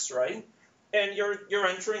stocks, right? And you're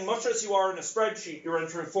entering, much as you are in a spreadsheet, you're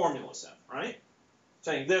entering formulas in, right?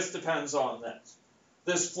 Saying this depends on this.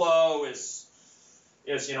 This flow is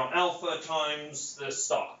alpha times this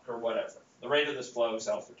stock or whatever. The rate of this flow is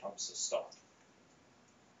alpha times this stock.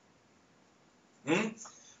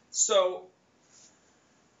 So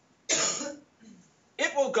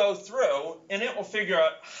it will go through and it will figure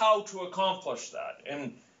out how to accomplish that.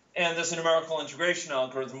 And there's a numerical integration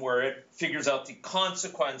algorithm where it figures out the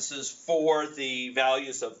consequences for the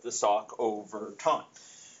values of the stock over time.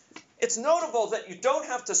 It's notable that you don't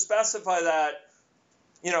have to specify that,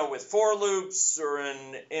 with for loops or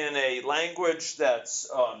in a language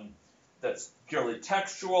that's purely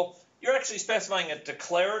textual. You're actually specifying it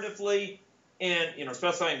declaratively and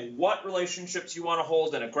specifying what relationships you want to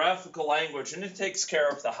hold in a graphical language, and it takes care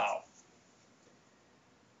of the how.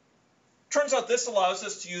 Turns out this allows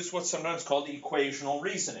us to use what's sometimes called equational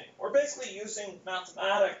reasoning. We're basically using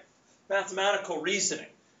mathematical reasoning.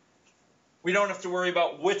 We don't have to worry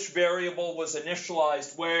about which variable was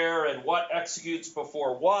initialized where and what executes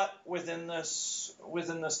before what within this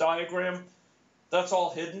diagram. That's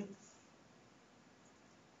all hidden.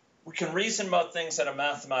 We can reason about things at a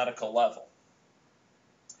mathematical level.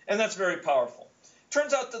 And that's very powerful.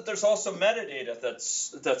 Turns out that there's also metadata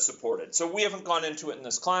that's supported. So we haven't gone into it in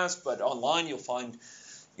this class, but online you'll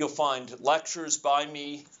find lectures by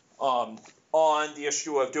me on the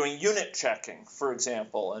issue of doing unit checking, for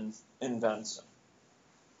example, in Vensim.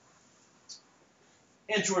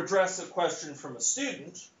 And to address a question from a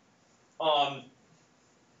student,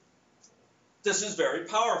 this is very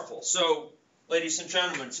powerful. So, ladies and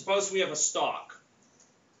gentlemen, suppose we have a stock.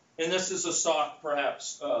 And this is a stock,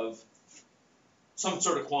 perhaps, of some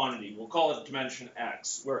sort of quantity. We'll call it dimension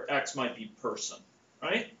x, where x might be person,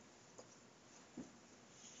 right?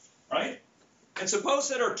 Right? And suppose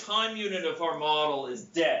that our time unit of our model is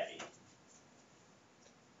day.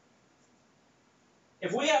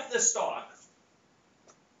 If we have this stock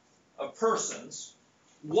of persons,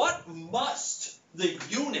 what must the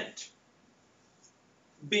unit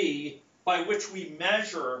be by which we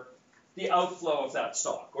measure the outflow of that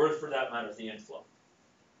stock, or for that matter, the inflow?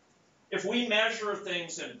 If we measure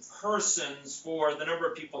things in persons for the number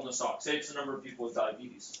of people in the stock, say it's the number of people with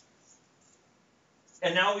diabetes,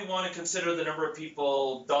 and now we want to consider the number of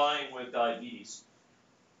people dying with diabetes,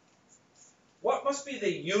 what must be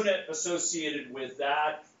the unit associated with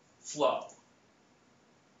that flow?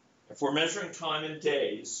 If we're measuring time in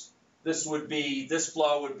days, this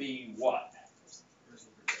flow would be what?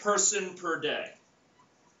 Person per day.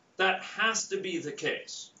 That has to be the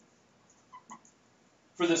case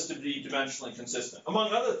for this to be dimensionally consistent.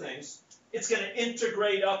 Among other things, it's going to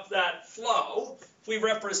integrate up that flow. If we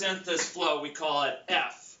represent this flow, we call it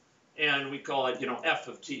F, and we call it, F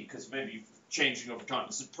of t, because it may be changing over time.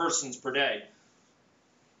 This is persons per day.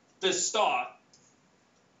 This stock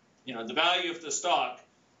you know, the value of the stock,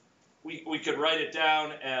 we could write it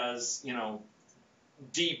down as, you know,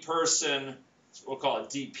 d person, we'll call it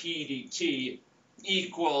dp dt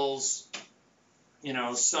equals, you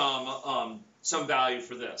know, some value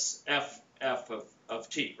for this, f of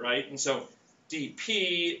t, right? And so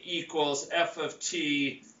dp equals f of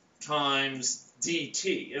t times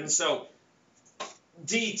dt. And so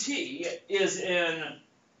dt is in,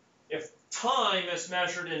 if time is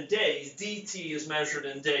measured in days, dt is measured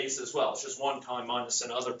in days as well. It's just one time minus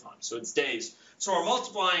another time, so it's days. So we're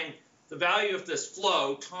multiplying the value of this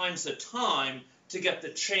flow times the time to get the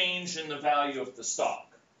change in the value of the stock.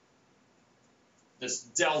 This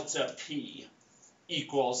delta p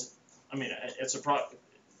equals, I mean,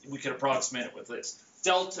 we could approximate it with this.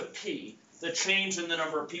 Delta p, the change in the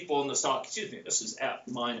number of people in the stock, excuse me, this is f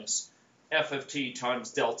minus f of t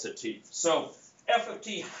times delta t. So f of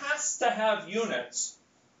t has to have units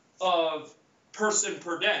of person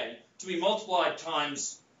per day to be multiplied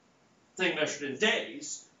times thing measured in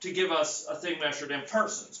days to give us a thing measured in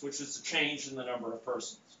persons, which is the change in the number of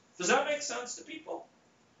persons. Does that make sense to people?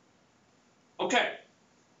 Okay.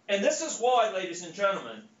 And this is why, ladies and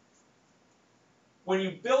gentlemen, when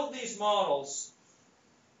you build these models,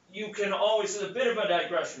 you can always, it's a bit of a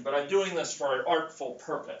digression, but I'm doing this for an artful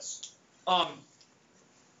purpose.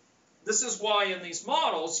 This is why in these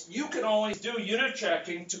models, you can always do unit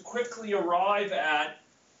checking to quickly arrive at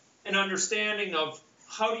an understanding of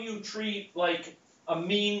how do you treat, like, a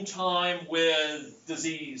mean time with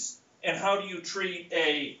disease, and how do you treat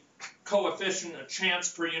a coefficient, a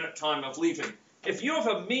chance per unit time of leaving. If you have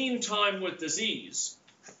a mean time with disease,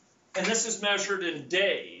 and this is measured in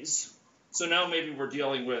days, so now maybe we're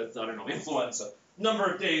dealing with, I don't know, influenza, number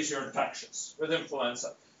of days you're infectious with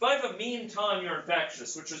influenza. If I have a mean time you're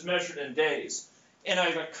infectious, which is measured in days, and I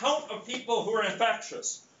have a count of people who are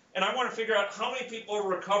infectious, and I want to figure out how many people are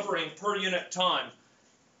recovering per unit time,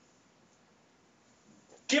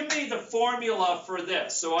 give me the formula for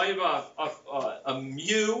this. So I have a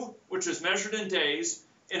mu, which is measured in days,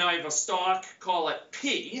 and I have a stock, call it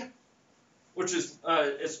P, which is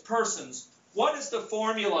persons. What is the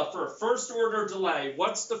formula for a first order delay?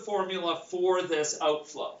 What's the formula for this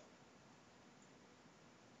outflow?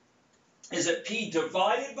 Is it P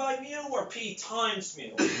divided by mu or P times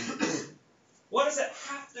mu? What does it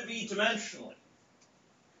have to be dimensionally?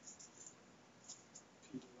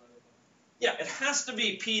 Yeah, it has to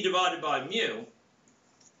be P divided by mu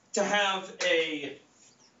to have a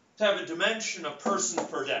dimension of person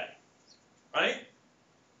per day, right?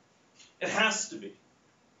 It has to be.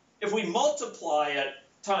 If we multiply it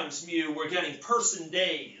times mu, we're getting person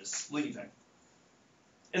days leaving.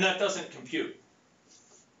 And that doesn't compute.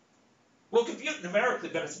 We'll compute numerically,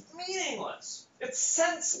 but it's meaningless. It's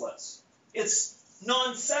senseless. It's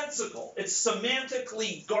nonsensical. It's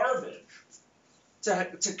semantically garbage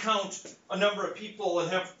to count a number of people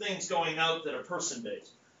and have things going out that are person days.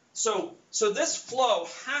 So this flow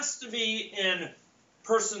has to be in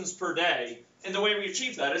persons per day, and the way we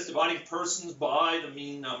achieve that is dividing persons by the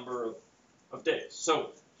mean number of days.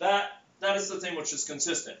 So that is the thing which is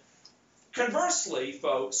consistent. Conversely,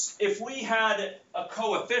 folks, if we had a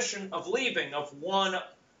coefficient of leaving of 1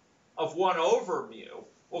 over mu,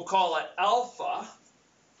 we'll call it alpha.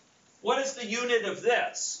 What is the unit of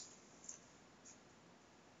this?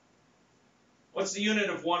 What's the unit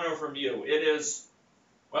of 1 over mu? It is,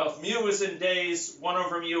 well, if mu is in days, 1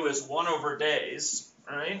 over mu is 1 over days,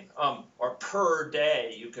 right? Or per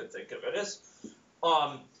day, you could think of it as.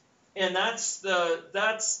 And that's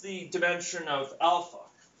the dimension of alpha.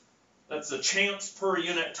 That's the chance per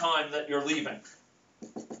unit time that you're leaving.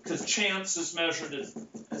 Because chance is measured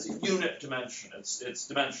as a unit dimension. It's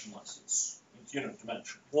dimensionless. It's unit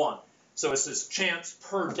dimension, 1. So it's this chance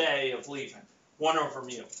per day of leaving, 1 over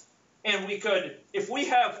mu. And we could, if we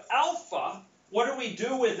have alpha, what do we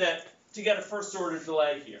do with it to get a first order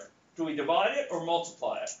delay here? Do we divide it or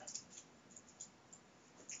multiply it?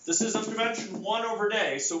 This is of dimension 1 over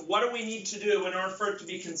day, so what do we need to do in order for it to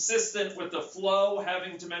be consistent with the flow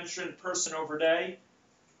having dimension person over day?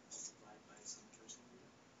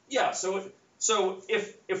 Yeah, so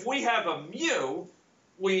if we have a mu,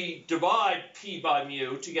 we divide P by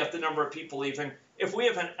mu to get the number of people leaving. If we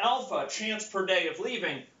have an alpha, chance per day of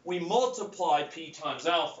leaving, we multiply P times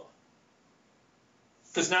alpha.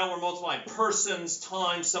 Because now we're multiplying persons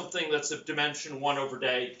times something that's of dimension 1 over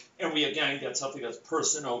day, and we again get something that's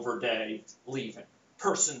person over day leaving.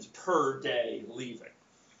 Persons per day leaving.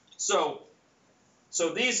 So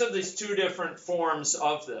these are these two different forms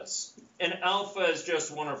of this. And alpha is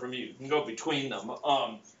just 1 over mu. You can go between them.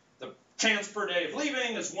 The chance per day of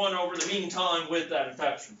leaving is 1 over the mean time with that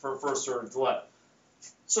infection for a first order delay.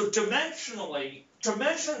 So dimensionally,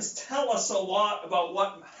 dimensions tell us a lot about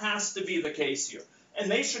what has to be the case here. And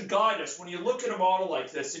they should guide us when you look at a model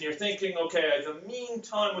like this and you're thinking, okay, I have a mean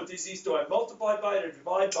time with these. Do I multiply by it or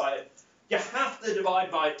divide by it? You have to divide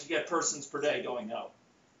by it to get persons per day going out.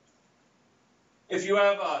 If you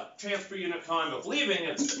have a chance per unit time of leaving,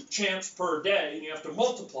 it's chance per day, and you have to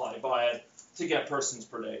multiply by it to get persons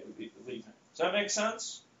per day leaving. Does that make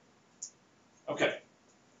sense? Okay.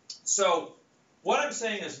 So what I'm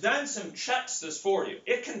saying is Vensim checks this for you.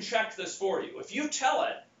 It can check this for you. If you tell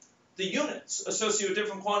it the units associated with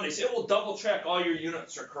different quantities, it will double check all your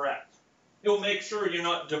units are correct. It will make sure you're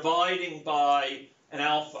not dividing by an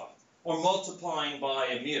alpha or multiplying by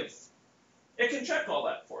a mu. It can check all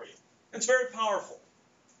that for you. It's very powerful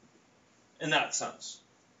in that sense.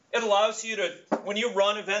 It allows you to, when you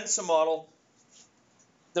run a Vensim model,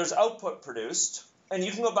 there's output produced, and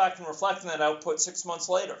you can go back and reflect on that output 6 months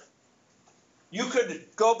later. You could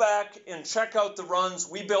go back and check out the runs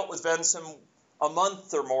we built with Vensim a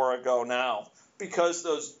month or more ago now, because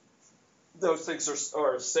those things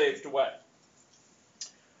are saved away.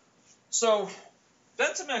 So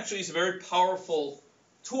Vensim actually is a very powerful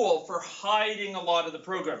tool for hiding a lot of the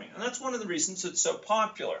programming, and that's one of the reasons it's so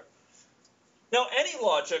popular. Now,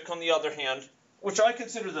 AnyLogic, on the other hand, which I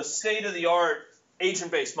consider the state-of-the-art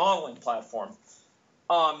agent-based modeling platform,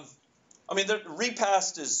 I mean, the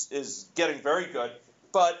repast is getting very good,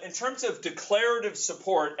 but in terms of declarative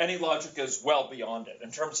support, AnyLogic is well beyond it,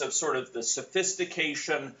 in terms of sort of the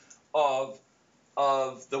sophistication of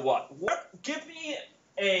the what. Give me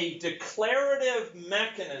a declarative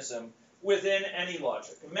mechanism within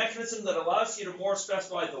AnyLogic, a mechanism that allows you to more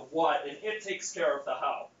specify the what, and it takes care of the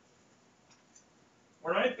how.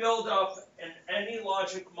 When I build up an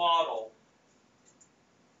AnyLogic model,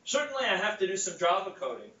 certainly I have to do some Java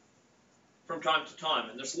coding from time to time,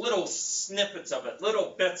 and there's little snippets of it,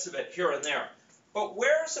 little bits of it here and there. But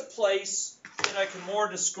where's a place that I can more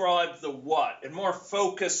describe the what, and more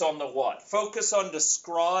focus on the what? Focus on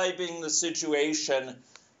describing the situation,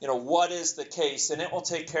 you know, what is the case, and it will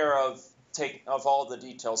take care of all the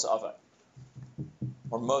details of it,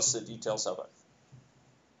 or most of the details of it.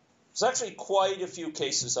 There's actually quite a few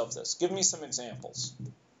cases of this. Give me some examples.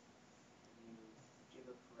 You give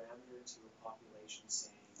a parameter to a population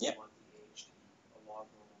saying you want the age to be a log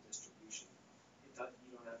normal distribution.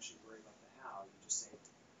 You don't actually worry about the how. You just say,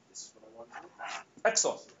 this is what I want to do.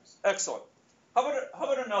 Excellent. Excellent. How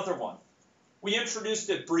about another one? We introduced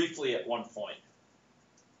it briefly at one point.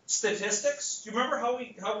 Statistics. Do you remember how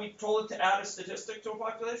we told it to add a statistic to a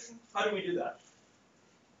population? How do we do that?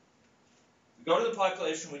 We go to the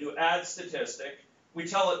population, we do add statistic, we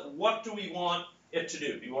tell it what do we want it to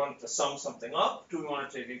do. Do you want it to sum something up? Do we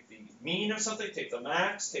want it to take the mean of something, take the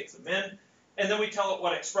max, take the min? And then we tell it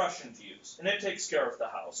what expression to use, and it takes care of the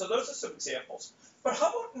how. So those are some examples. But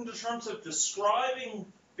how about in terms of describing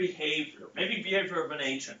behavior, maybe behavior of an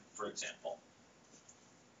agent, for example?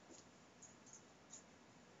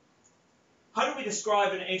 How do we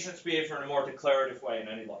describe an agent's behavior in a more declarative way in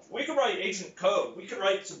AnyLogic? We could write agent code. We could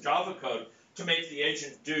write some Java code to make the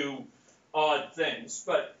agent do odd things.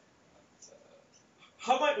 But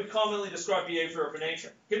how might we commonly describe behavior of an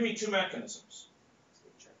agent? Give me two mechanisms.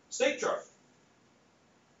 State chart.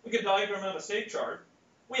 We could diagram out a state chart.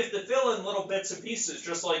 We have to fill in little bits and pieces,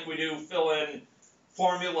 just like we do fill in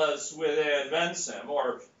formulas within Vensim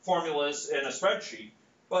or formulas in a spreadsheet.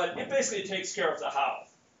 But it basically takes care of the how.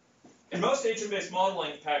 In most agent-based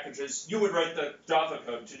modeling packages, you would write the Java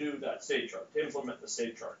code to do that state chart, to implement the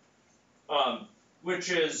state chart,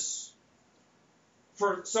 which is,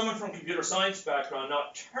 for someone from computer science background,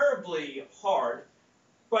 not terribly hard,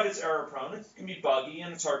 but it's error-prone, it can be buggy,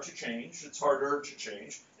 and it's hard to change, it's harder to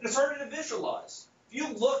change, and it's harder to visualize. If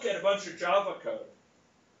you look at a bunch of Java code,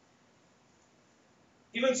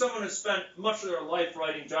 even someone who's spent much of their life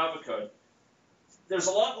writing Java code, there's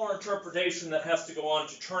a lot more interpretation that has to go on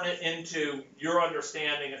to turn it into your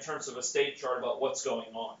understanding in terms of a state chart about what's going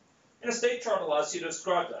on. And a state chart allows you to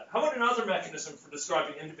describe that. How about another mechanism for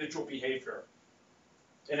describing individual behavior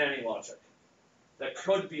in AnyLogic that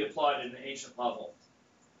could be applied at an agent level?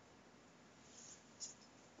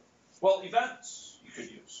 Well, events you could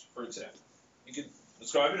use, for example. You could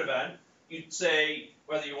describe an event. You'd say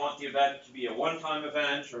whether you want the event to be a one-time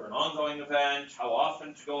event or an ongoing event, how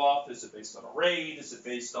often to go off. Is it based on a rate? Is it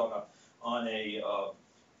based on a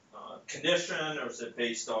condition? Or is it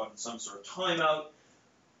based on some sort of timeout?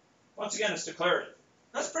 Once again, it's declarative.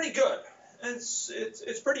 That's pretty good.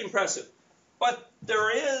 It's pretty impressive. But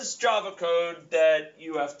there is Java code that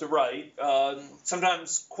you have to write,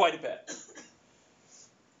 sometimes quite a bit.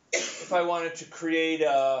 If I wanted to create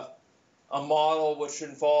a a model which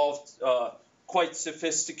involved quite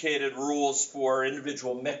sophisticated rules for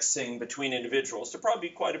individual mixing between individuals. There'd probably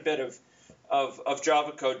be quite a bit of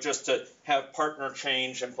Java code just to have partner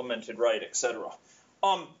change implemented right, etc.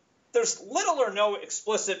 There's little or no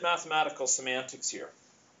explicit mathematical semantics here.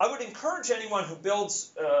 I would encourage anyone who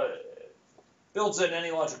builds an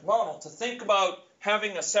AnyLogic model to think about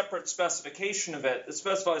having a separate specification of it that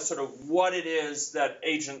specifies sort of what it is that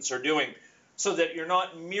agents are doing, so that you're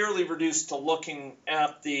not merely reduced to looking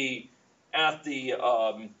at the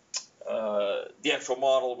actual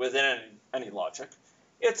model within AnyLogic.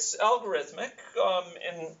 It's algorithmic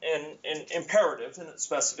and imperative in its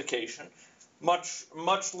specification, much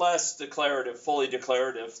less declarative, fully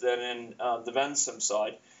declarative than in the Vensim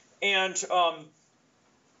side, and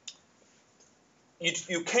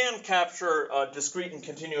you can capture discrete and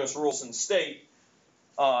continuous rules in state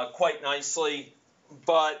quite nicely,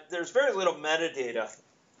 but there's very little metadata.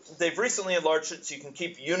 They've recently enlarged it so you can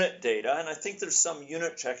keep unit data, and I think there's some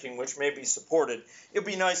unit checking which may be supported. It would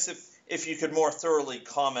be nice if you could more thoroughly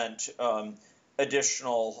comment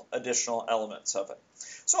additional elements of it.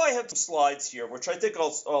 So I have some slides here, which I think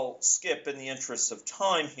I'll skip in the interest of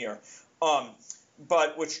time here,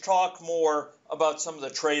 but which talk more about some of the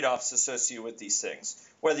trade-offs associated with these things,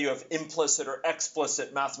 whether you have implicit or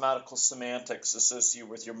explicit mathematical semantics associated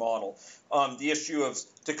with your model, the issue of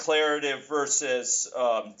declarative versus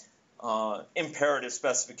imperative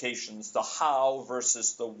specifications, the how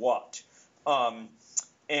versus the what, and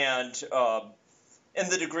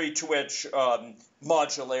the degree to which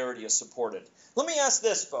modularity is supported. Let me ask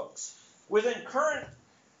this, folks. Within current,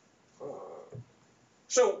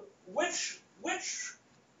 so which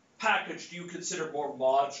package do you consider more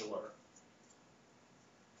modular?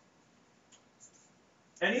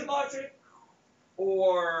 AnyLogic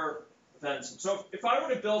or Vensim? So if I were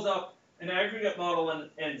to build up an aggregate model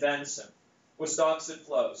in Vensim with stocks and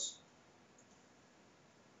flows,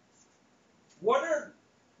 what are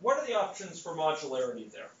the options for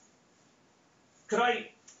modularity there? Could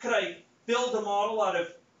I build a model out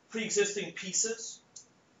of pre-existing pieces?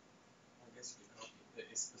 I guess you can copy and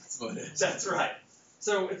paste. That's what it is. That's right.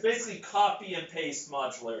 So it's basically copy and paste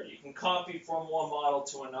modularity. You can copy from one model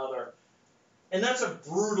to another. And that's a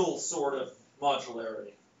brutal sort of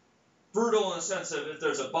modularity. Brutal in the sense of if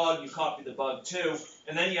there's a bug, you copy the bug too,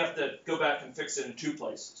 and then you have to go back and fix it in 2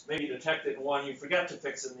 places. Maybe you detect it in one, you forget to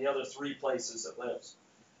fix it in the other 3 places it lives.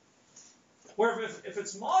 Where if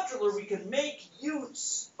it's modular, we can make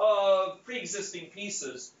use of pre-existing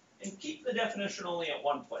pieces and keep the definition only at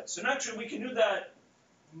one place. And actually, we can do that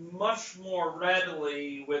much more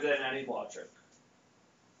readily within AnyLogic.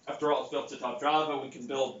 After all, it's built atop Java. We can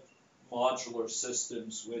build modular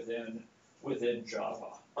systems within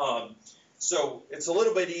Java. So it's a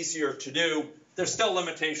little bit easier to do. There's still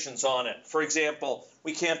limitations on it. For example,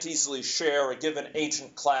 we can't easily share a given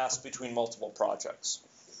agent class between multiple projects.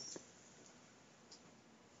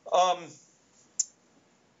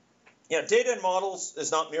 Data in models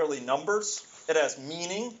is not merely numbers. It has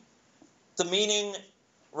meaning. The meaning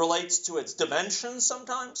relates to its dimensions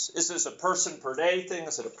sometimes. Is this a person per day thing?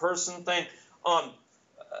 Is it a person thing?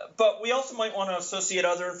 But we also might want to associate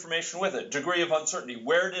other information with it. Degree of uncertainty.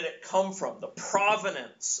 Where did it come from? The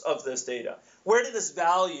provenance of this data. Where did this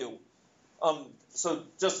value? So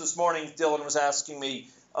just this morning, Dylan was asking me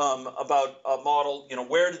about a model.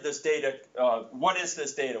 Where did this data? What is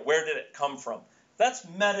this data? Where did it come from? That's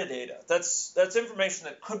metadata. That's information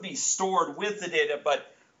that could be stored with the data, but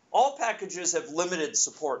all packages have limited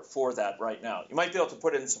support for that right now. You might be able to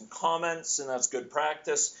put in some comments, and that's good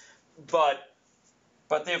practice, but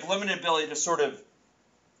they have limited ability to sort of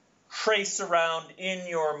trace around in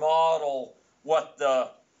your model what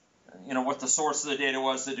the source of the data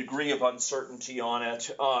was, the degree of uncertainty on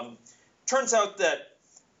it. Turns out that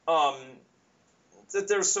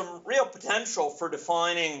there's some real potential for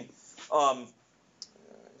defining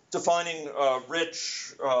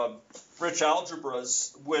rich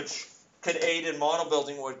algebras, which could aid in model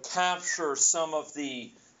building, would capture some of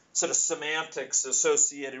the sort of semantics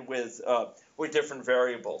associated with different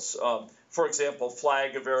variables. For example,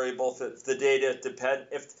 flag a variable if the data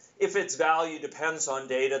if its value depends on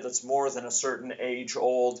data that's more than a certain age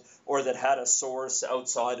old, or that had a source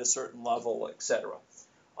outside a certain level, etc.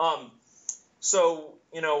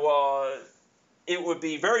 It would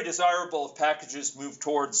be very desirable if packages move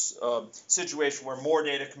towards a situation where more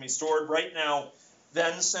data can be stored. Right now,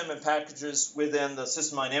 Vensim and packages within the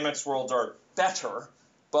system dynamics world are better,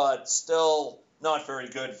 but still not very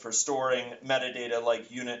good for storing metadata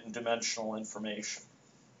like unit and dimensional information.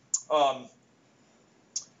 I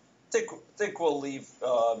think we'll leave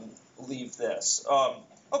this.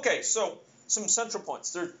 Okay, so some central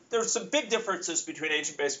points. There's some big differences between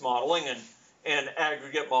agent-based modeling and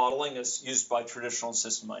aggregate modeling as used by traditional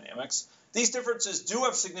system dynamics. These differences do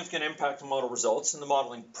have significant impact on model results in the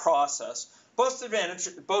modeling process. Both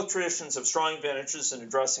traditions have strong advantages in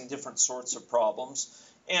addressing different sorts of problems.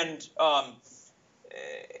 And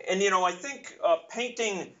you know, I think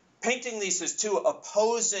painting these as two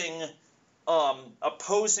opposing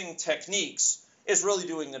techniques is really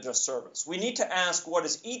doing a disservice. We need to ask, what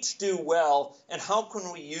does each do well, and how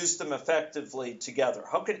can we use them effectively together?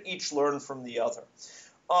 How can each learn from the other?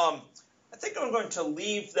 I think I'm going to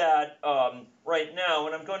leave that right now,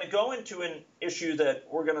 and I'm going to go into an issue that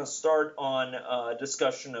we're going to start on a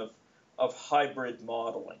discussion of hybrid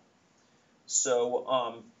modeling. So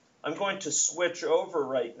I'm going to switch over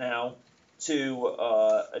right now to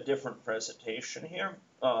a different presentation here.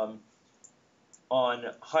 On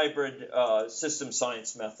hybrid system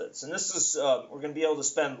science methods. And this is, we're going to be able to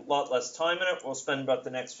spend a lot less time in it. We'll spend about the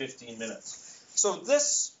next 15 minutes. So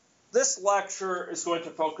this lecture is going to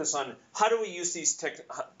focus on how do we use these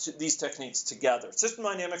techniques together. System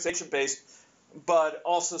dynamics, agent-based, but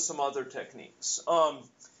also some other techniques.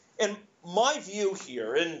 And my view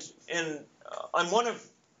here, and I'm one of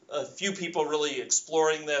a few people really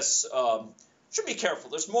exploring this. Should be careful.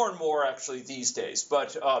 There's more and more actually these days,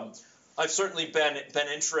 but I've certainly been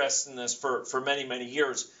interested in this for many, many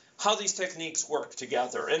years, how these techniques work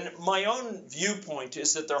together. And my own viewpoint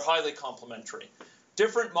is that they're highly complementary.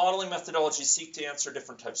 Different modeling methodologies seek to answer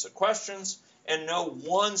different types of questions, and no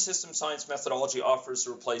one system science methodology offers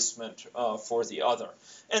a replacement for the other.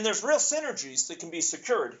 And there's real synergies that can be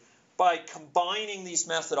secured by combining these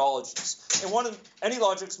methodologies. And one of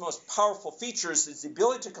AnyLogic's most powerful features is the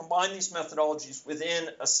ability to combine these methodologies within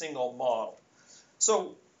a single model.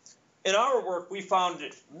 So in our work, we found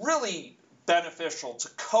it really beneficial to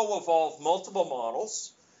co-evolve multiple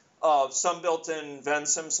models, some built in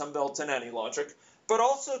Vensim, some built in AnyLogic, but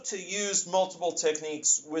also to use multiple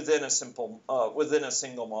techniques within a single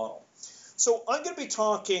model. So I'm going to be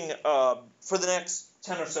talking for the next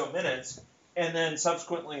 10 or so minutes, and then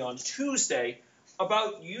subsequently on Tuesday,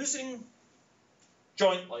 about using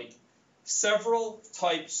jointly several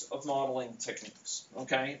types of modeling techniques.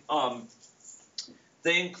 Okay.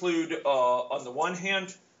 They include, on the one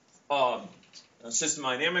hand, system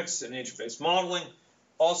dynamics and agent-based modeling,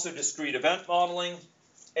 also discrete event modeling,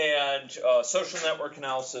 and social network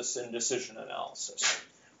analysis and decision analysis.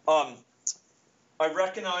 I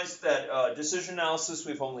recognize that decision analysis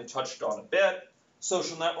we've only touched on a bit.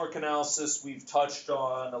 Social network analysis we've touched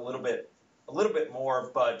on a little bit more,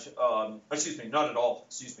 but excuse me, not at all.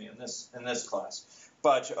 Excuse me, in this class,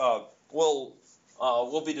 but we'll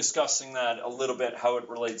be discussing that a little bit, how it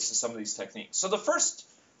relates to some of these techniques. So the first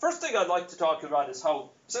thing I'd like to talk about is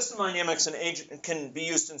how system dynamics and agent can be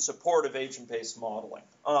used in support of agent-based modeling.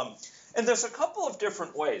 And there's a couple of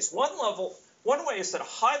different ways. One way is that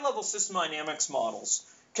high-level system dynamics models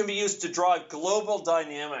can be used to drive global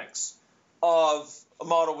dynamics of a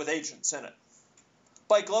model with agents in it.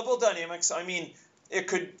 By global dynamics, I mean it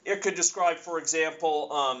could describe, for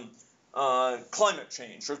example, climate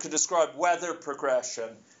change, or it could describe weather progression,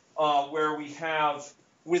 where we have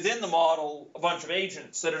within the model a bunch of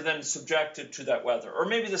agents that are then subjected to that weather. Or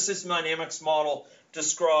maybe the system dynamics model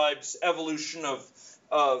describes evolution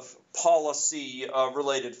of policy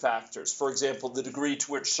related factors, for example, the degree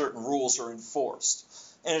to which certain rules are enforced.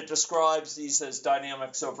 And it describes these as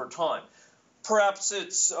dynamics over time. Perhaps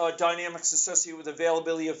it's dynamics associated with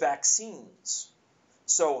availability of vaccines.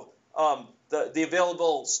 So the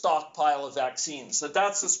available stockpile of vaccines. So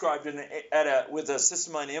that's described with a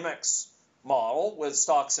system dynamics model with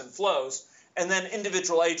stocks and flows, and then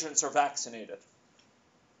individual agents are vaccinated.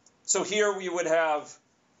 So here we would have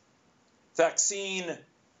vaccine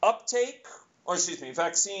uptake, or excuse me,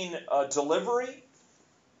 vaccine delivery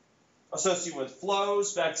associated with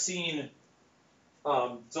flows, vaccine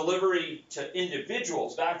delivery to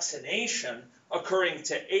individuals, vaccination occurring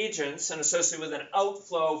to agents, and associated with an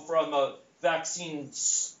outflow from a vaccine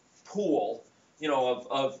pool,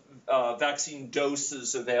 of vaccine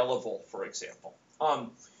doses available, for example.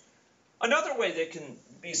 Another way they can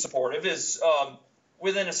be supportive is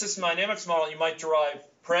within a system dynamics model, you might derive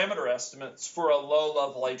parameter estimates for a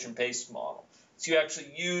low-level agent-based model. So you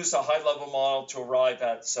actually use a high-level model to arrive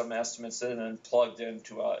at some estimates that are then plugged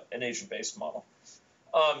into an agent-based model.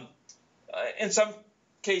 In some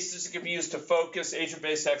cases, it can be used to focus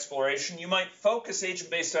agent-based exploration. You might focus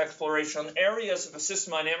agent-based exploration on areas of a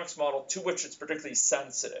system dynamics model to which it's particularly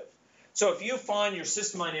sensitive. So if you find your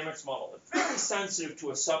system dynamics model very sensitive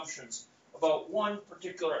to assumptions about one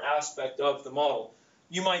particular aspect of the model,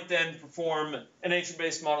 you might then perform an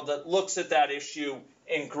agent-based model that looks at that issue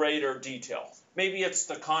in greater detail. Maybe it's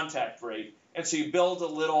the contact rate, and so you build a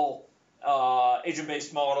little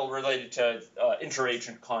agent-based model related to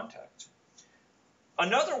inter-agent contact.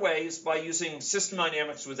 Another way is by using system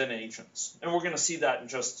dynamics within agents, and we're going to see that in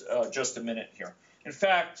just a minute here. In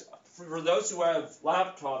fact, for those who have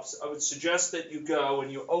laptops, I would suggest that you go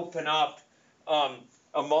and you open up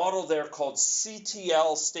a model there called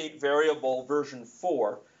CTL State Variable version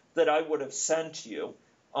 4 that I would have sent you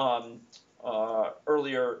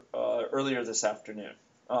earlier this afternoon.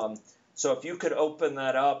 So if you could open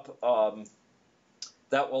that up,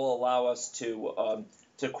 that will allow us to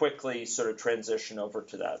quickly sort of transition over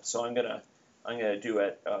to that. So I'm gonna do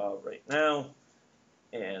it right now,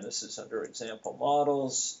 and this is under example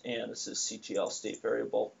models, and this is CTL State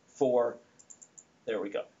Variable 4. There we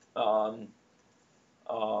go.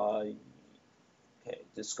 Okay,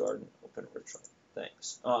 discard and open original.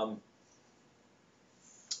 Thanks.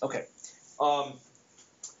 Okay.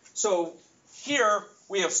 So here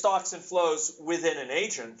we have stocks and flows within an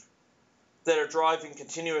agent that are driving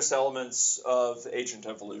continuous elements of agent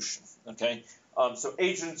evolution. Okay. So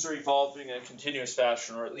agents are evolving in a continuous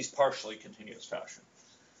fashion, or at least partially continuous fashion.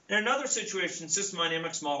 In another situation, system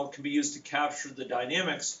dynamics model can be used to capture the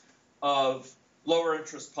dynamics of lower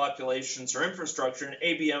interest populations or infrastructure and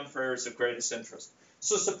ABM for areas of greatest interest.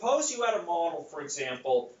 So suppose you had a model, for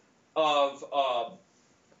example, of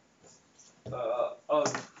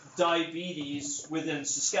diabetes within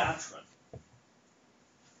Saskatchewan.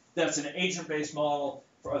 That's an agent-based model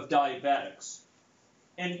of diabetics.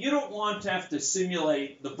 And you don't want to have to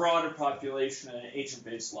simulate the broader population at an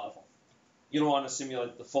agent-based level. You don't want to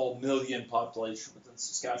simulate the full million population within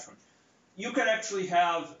Saskatchewan. You could actually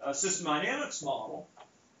have a system dynamics model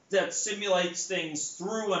that simulates things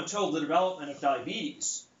through until the development of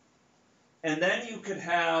diabetes. And then you could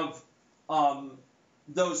have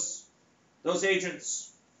those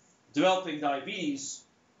agents developing diabetes,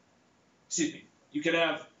 you could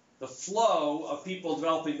have the flow of people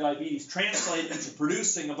developing diabetes translate into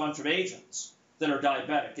producing a bunch of agents that are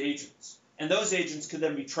diabetic agents. And those agents could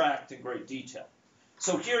then be tracked in great detail.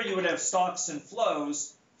 So here you would have stocks and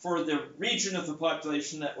flows for the region of the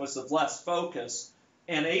population that was of less focus,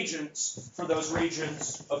 and agents for those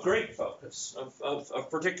regions of great focus, of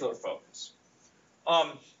particular focus.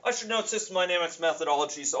 I should note system dynamics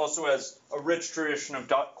methodologies also has a rich tradition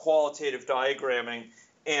of qualitative diagramming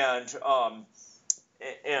and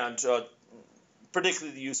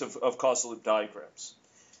particularly the use of causal loop diagrams.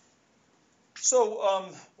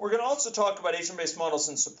 So we're going to also talk about agent-based models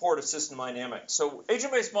in support of system dynamics. So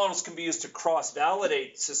agent-based models can be used to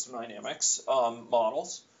cross-validate system dynamics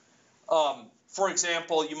models. For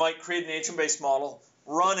example, you might create an agent-based model,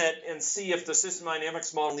 run it, and see if the system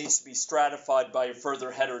dynamics model needs to be stratified by a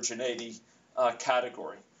further heterogeneity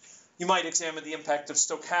category. You might examine the impact of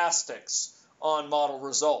stochastics on model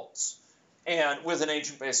results and with an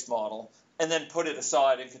agent-based model, and then put it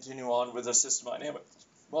aside and continue on with a system dynamics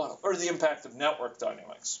model, or the impact of network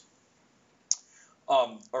dynamics,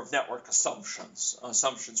 or of network assumptions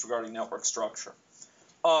regarding network structure.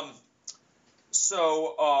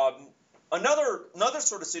 Another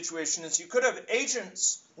sort of situation is you could have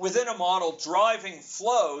agents within a model driving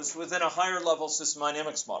flows within a higher level system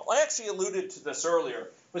dynamics model. I actually alluded to this earlier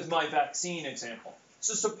with my vaccine example.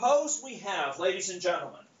 So suppose we have, ladies and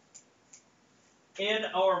gentlemen, in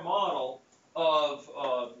our model of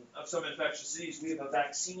some infectious disease, we have a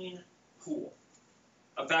vaccine pool,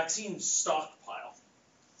 a vaccine stockpile.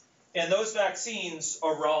 And those vaccines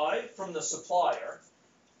arrive from the supplier,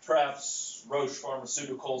 perhaps Roche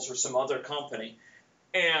Pharmaceuticals or some other company,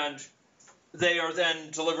 and they are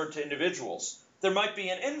then delivered to individuals. There might be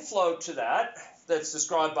an inflow to that that's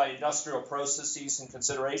described by industrial processes and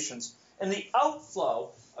considerations, and the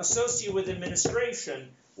outflow associated with administration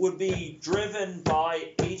would be driven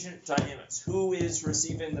by agent dynamics. Who is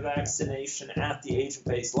receiving the vaccination at the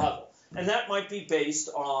agent-based level? And that might be based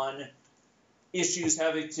on issues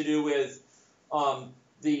having to do with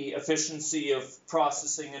the efficiency of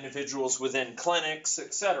processing individuals within clinics,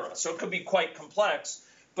 etc. So it could be quite complex,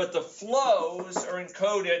 but the flows are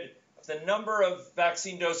encoded, the number of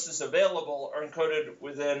vaccine doses available are encoded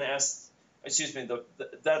within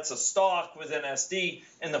that's a stock within SD,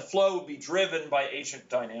 and the flow would be driven by agent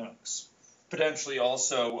dynamics, potentially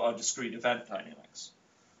also discrete event dynamics.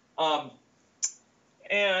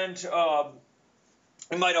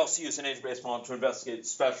 We might also use an agent-based model to investigate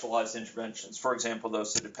specialized interventions, for example,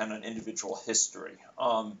 those that depend on individual history.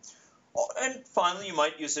 And finally, you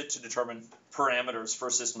might use it to determine parameters for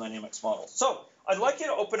a system dynamics model. So I'd like you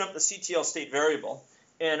to open up the CTL state variable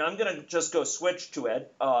and I'm going to just go switch to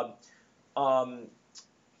it.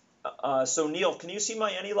 So Neil, can you see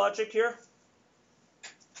my AnyLogic here?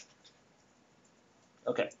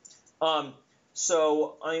 Okay.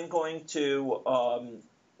 So I'm going to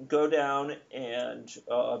go down and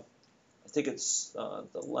I think it's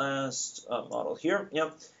the last model here.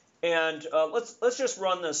 Yep. And let's just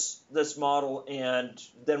run this model, and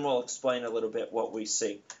then we'll explain a little bit what we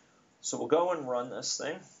see. So we'll go and run this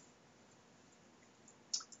thing,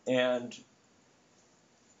 and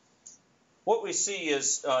what we see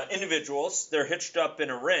is individuals. They're hitched up in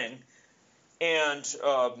a ring, and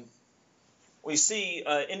we see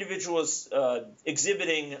individuals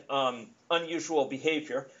exhibiting unusual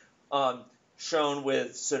behavior, shown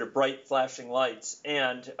with sort of bright flashing lights.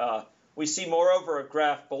 And we see, moreover, a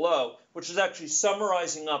graph below, which is actually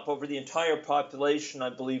summarizing up over the entire population, I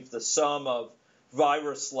believe, the sum of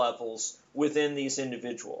virus levels within these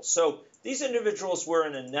individuals. So these individuals were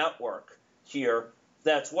in a network here.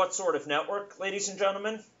 That's what sort of network, ladies and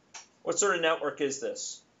gentlemen? What sort of network is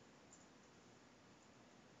this?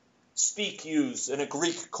 Speak, use in a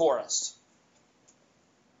Greek chorus.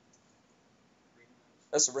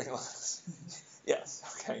 That's a ring Linux. Yes,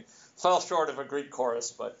 okay. Fell short of a Greek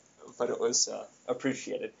chorus, but it was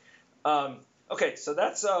appreciated. Okay, so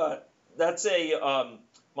that's a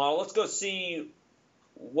model. Let's go see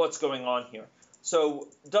what's going on here. So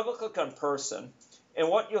double-click on person, and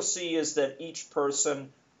what you'll see is that each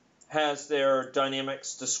person has their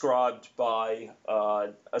dynamics described by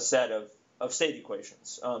a set of state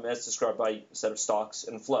equations, as described by a set of stocks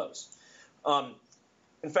and flows.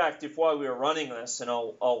 In fact, if while we were running this, and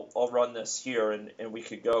I'll run this here, and we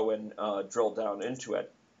could go and drill down into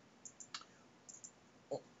it,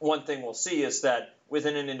 one thing we'll see is that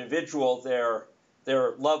within an individual, their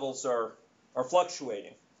levels are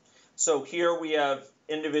fluctuating. So here we have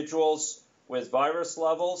individuals with virus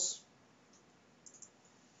levels,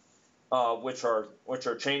 which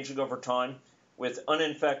are changing over time, with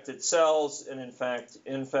uninfected cells and, in fact,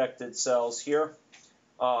 infected cells here,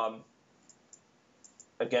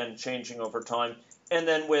 again changing over time, and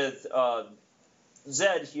then with Z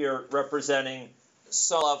here representing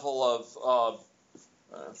some level of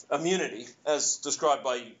immunity, as described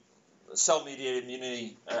by cell-mediated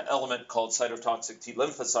immunity element called cytotoxic T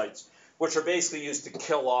lymphocytes, which are basically used to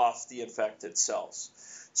kill off the infected cells.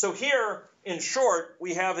 So here, in short,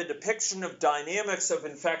 we have a depiction of dynamics of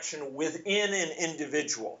infection within an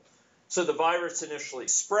individual. So the virus initially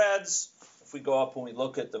spreads. If we go up and we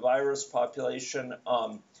look at the virus population,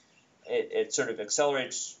 it sort of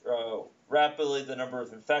accelerates rapidly. The number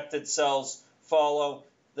of infected cells follow.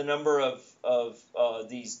 The number of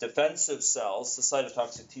these defensive cells, the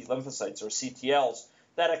cytotoxic T lymphocytes, or CTLs,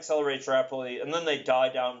 that accelerates rapidly, and then they die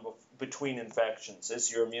down between infections as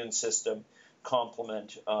your immune system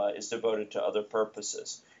complement is devoted to other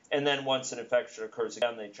purposes. And then once an infection occurs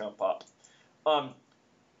again, they jump up.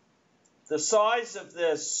 The size of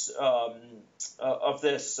this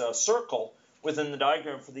circle within the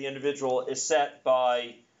diagram for the individual is set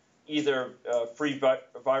by either free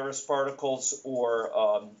virus particles or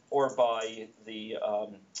by the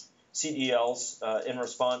CDLs in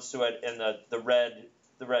response to it, and the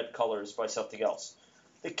red colors by something else.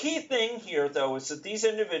 The key thing here, though, is that these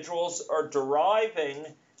individuals are deriving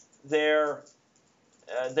their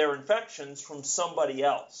infections from somebody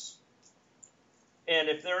else. And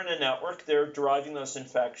if they're in a network, they're deriving those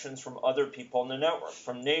infections from other people in the network,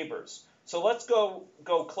 from neighbors. So let's go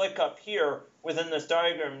click up here within this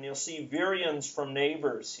diagram, and you'll see virions from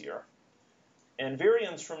neighbors here. And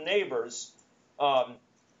virions from neighbors,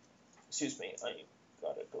 excuse me, I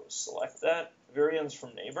gotta go select that. Virions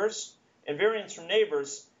from neighbors. And virions from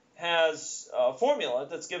neighbors has a formula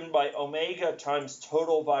that's given by omega times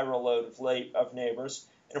total viral load of neighbors.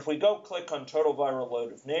 And if we go click on total viral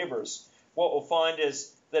load of neighbors, what we'll find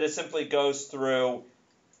is that it simply goes through,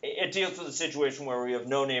 it deals with a situation where we have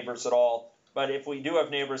no neighbors at all. But if we do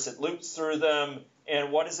have neighbors, it loops through them.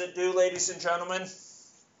 And what does it do, ladies and gentlemen?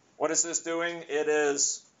 What is this doing? It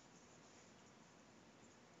is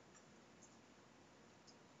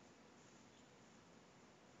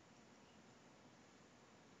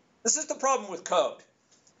this is the problem with code.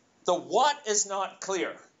 The what is not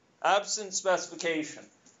clear, absent specification.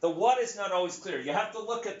 The what is not always clear. You have to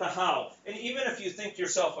look at the how. And even if you think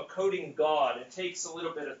yourself a coding god, it takes a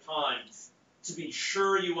little bit of time to be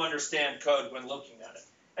sure you understand code when looking at it.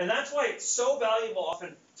 And that's why it's so valuable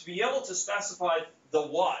often to be able to specify the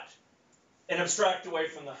what and abstract away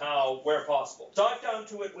from the how where possible. Dive down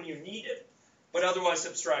to it when you need it, but otherwise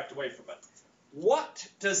abstract away from it. What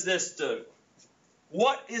does this do?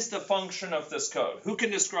 What is the function of this code? Who can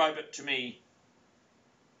describe it to me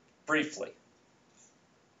briefly.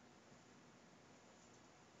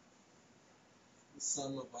 The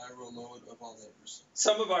sum of viral load of all neighbors.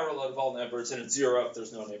 Sum of viral load of all neighbors, and it's 0 if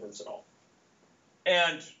there's no neighbors at all.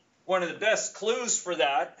 And one of the best clues for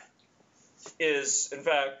that is, in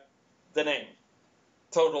fact, the name.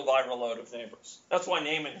 Total viral load of neighbors. That's why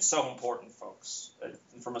naming is so important, folks,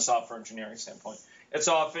 from a software engineering standpoint. It's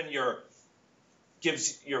often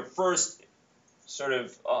gives your first sort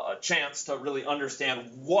of chance to really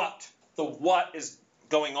understand what is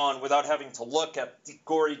going on without having to look at the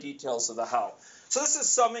gory details of the how. So this is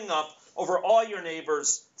summing up over all your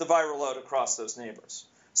neighbors the viral load across those neighbors.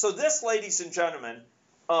 So this, ladies and gentlemen,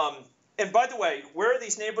 and by the way, where are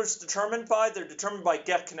these neighbors determined by? They're determined by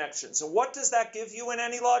get connections. And what does that give you in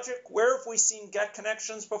AnyLogic? Where have we seen get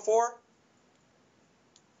connections before?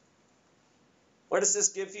 What does this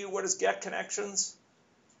give you? What is get connections?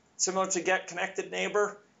 Similar to get connected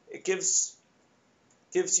neighbor, it gives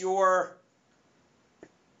your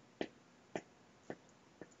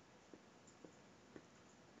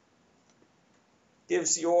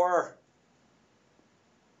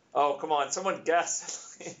oh, come on, someone guess.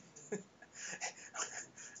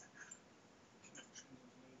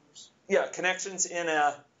 Yeah, connections in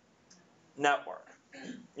a network.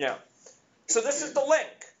 Yeah. So this is the link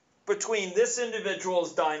between this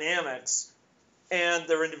individual's dynamics and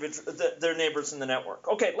their neighbors in the network.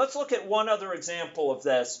 Okay, let's look at one other example of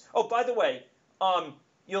this. Oh, by the way,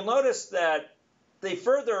 you'll notice that they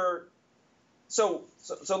further. So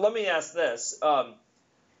let me ask this: are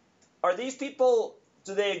these people?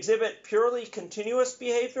 Do they exhibit purely continuous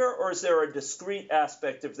behavior, or is there a discrete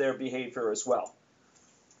aspect of their behavior as well?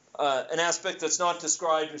 An aspect that's not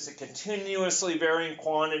described as a continuously varying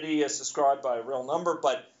quantity as described by a real number,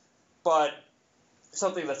 but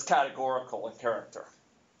something that's categorical in character.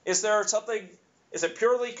 Is there something? Is it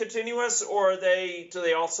purely continuous, or do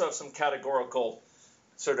they also have some categorical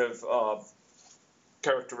sort of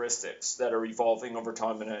characteristics that are evolving over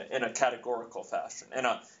time in a categorical fashion,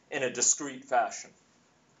 in a discrete fashion?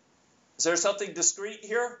 Is there something discrete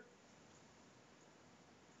here?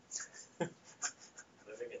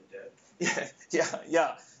 Living and dead.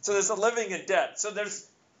 Yeah. So there's a living and dead. So there's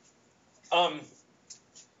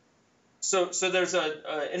So there's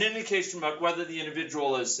an indication about whether the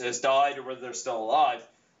individual has died or whether they're still alive,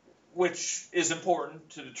 which is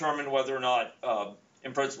important to determine whether or not,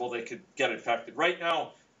 in principle, they could get infected. Right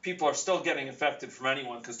now, people are still getting infected from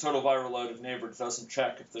anyone because total viral load of neighbor doesn't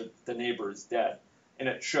check if the neighbor is dead, and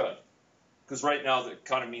it should, because right now that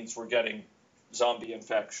kind of means we're getting zombie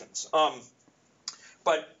infections.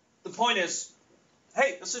 But the point is,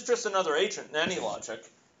 hey, this is just another agent in AnyLogic.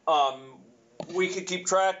 We could keep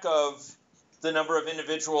track of the number of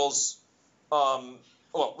individuals.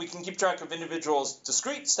 We can keep track of individuals'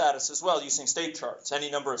 discrete status as well using state charts,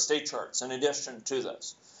 any number of state charts in addition to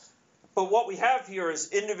this. But what we have here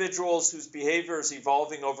is individuals whose behavior is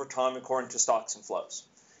evolving over time according to stocks and flows.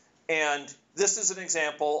 And this is an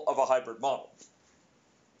example of a hybrid model.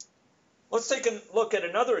 Let's take a look at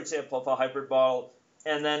another example of a hybrid model,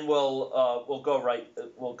 and then we'll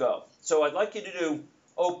go. So I'd like you to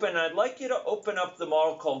open up the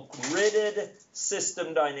model called gridded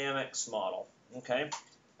system dynamics model. Okay,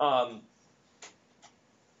 and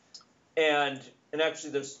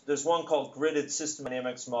actually there's one called gridded system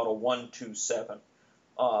dynamics model 127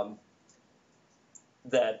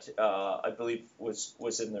 that I believe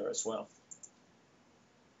was in there as well.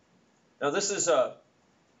 Now this is a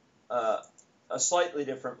slightly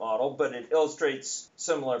different model, but it illustrates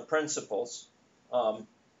similar principles.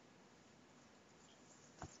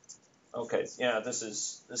 Okay, yeah, this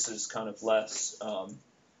is kind of less.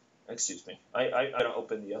 Excuse me, I don't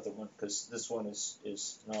open the other one because this one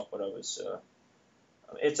is not what I was.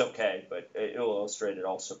 It's okay, but it will illustrate it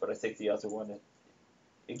also. But I think the other one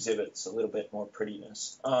exhibits a little bit more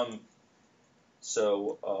prettiness.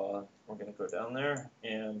 So we're going to go down there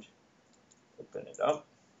and open it up.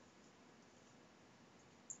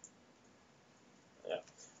 Yeah.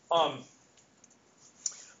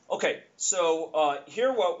 Okay, so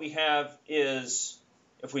here what we have is,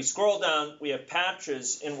 if we scroll down, we have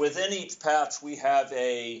patches, and within each patch we have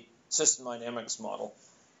a system dynamics model.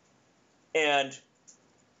 And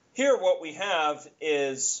here what we have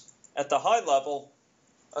is, at the high level,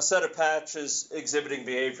 a set of patches exhibiting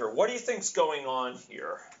behavior. What do you think's going on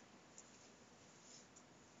here?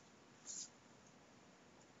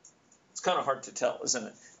 It's kind of hard to tell, isn't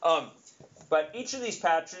it? But each of these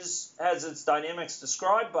patches has its dynamics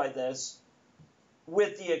described by this,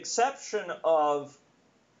 with the exception of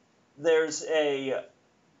there's a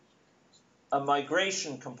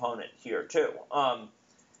migration component here too.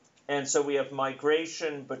 And so we have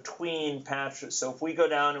migration between patches. So if we go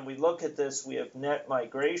down and we look at this, we have net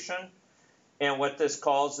migration. And what this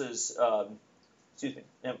calls is,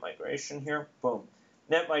 net migration here, boom.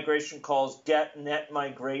 Net migration calls get net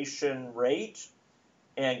migration rate.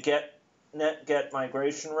 And get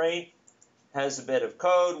migration rate has a bit of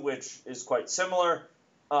code, which is quite similar.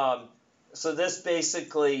 So this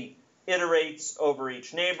basically iterates over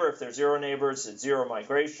each neighbor. If there's 0 neighbors, it's 0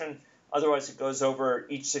 migration. Otherwise, it goes over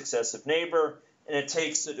each successive neighbor, and it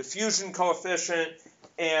takes the diffusion coefficient,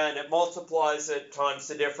 and it multiplies it times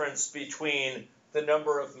the difference between the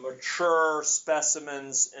number of mature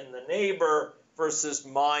specimens in the neighbor versus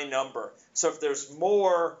my number. So if there's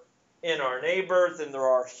more in our neighbor than there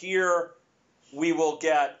are here, we will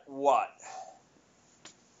get what?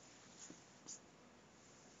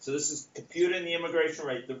 So this is computing the immigration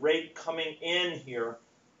rate, the rate coming in here.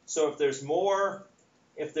 So if there's more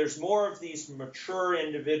of these mature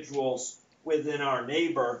individuals within our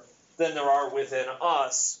neighbor than there are within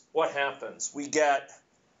us, what happens? We get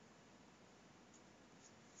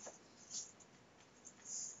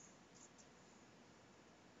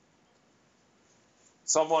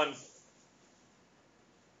someone.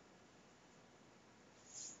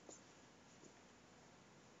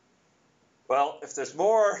 Well, if there's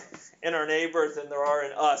more in our neighbor than there are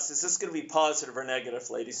in us, is this going to be positive or negative,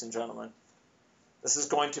 ladies and gentlemen? This is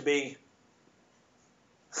going to be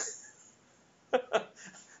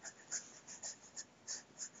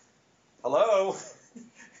hello?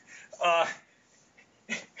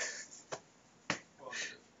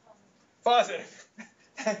 Positive.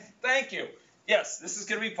 Thank you. Yes, this is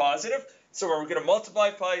going to be positive. So we're going to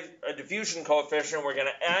multiply by a diffusion coefficient. We're going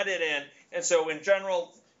to add it in. And so in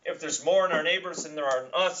general, if there's more in our neighbors than there are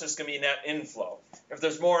in us, there's going to be net inflow. If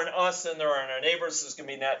there's more in us than there are in our neighbors, there's going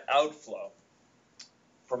to be net outflow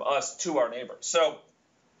from us to our neighbors. So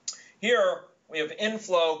here we have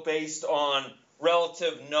inflow based on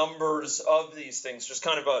relative numbers of these things, just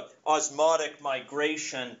kind of a osmotic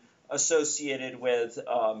migration associated with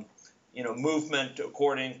movement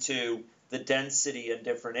according to the density in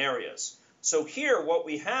different areas. So here what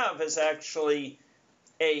we have is actually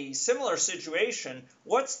a similar situation.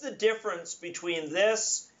 What's the difference between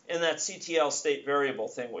this and that CTL state variable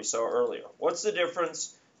thing we saw earlier? What's the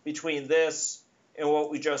difference between this and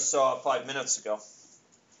what we just saw 5 minutes ago?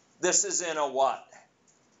 This is in a what?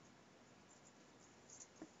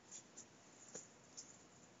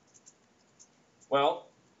 Well,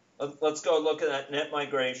 let's go look at that net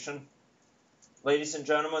migration. Ladies and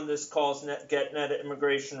gentlemen, this calls get net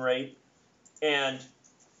immigration rate. And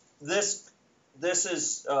this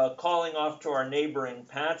is calling off to our neighboring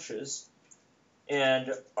patches.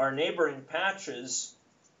 And our neighboring patches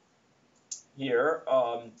here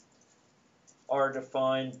are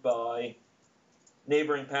defined by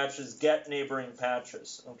neighboring patches, get neighboring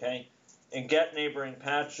patches, okay? And get neighboring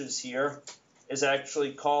patches here is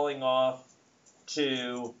actually calling off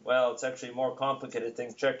to, well, it's actually a more complicated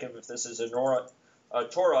thing. Check if this is a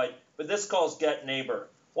toroid, but this calls get neighbor.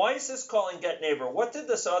 Why is this calling get neighbor? What did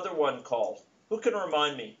this other one call? Who can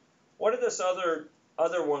remind me? What did this other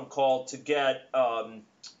one call to get the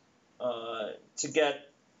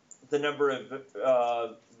number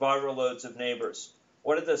of viral loads of neighbors?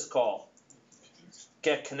 What did this call?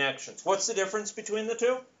 Get connections. What's the difference between the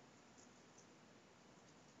two?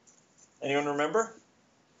 Anyone remember?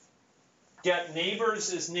 Get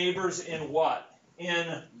neighbors is neighbors in what?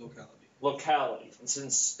 In locality. It's in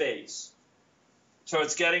space. So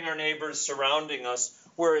it's getting our neighbors surrounding us,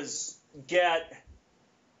 whereas get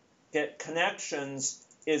connections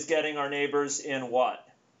is getting our neighbors in what?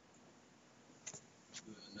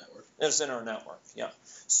 Network. It's in our network, yeah.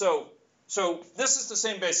 So this is the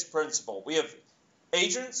same basic principle. We have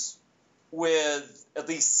agents with at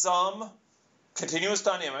least some continuous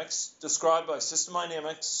dynamics described by system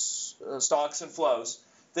dynamics, stocks and flows.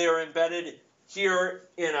 They are embedded here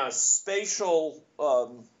in a spatial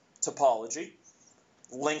topology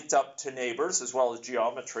linked up to neighbors as well as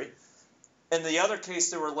geometry. In the other case,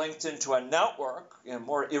 they were linked into a network in a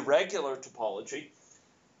more irregular topology.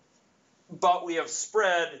 But we have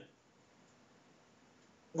spread.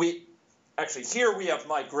 Here we have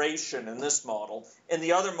migration in this model. In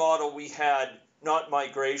the other model, we had not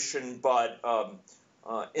migration, but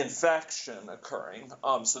infection occurring.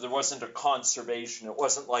 So there wasn't a conservation. It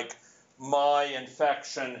wasn't like my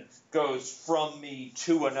infection goes from me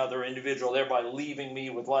to another individual, thereby leaving me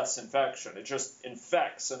with less infection. It just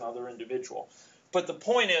infects another individual. But the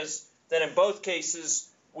point is that in both cases,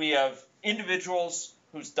 we have individuals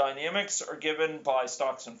whose dynamics are given by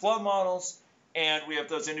stocks and flow models, and we have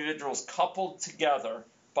those individuals coupled together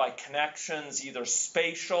by connections, either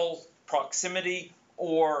spatial proximity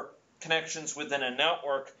or connections within a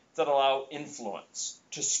network that allow influence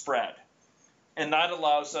to spread. And that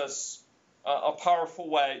allows us a powerful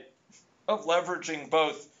way of leveraging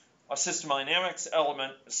both a system dynamics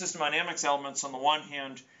elements on the one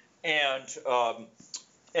hand, and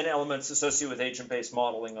elements associated with agent-based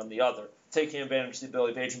modeling on the other, taking advantage of the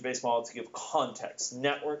ability of agent-based model to give context,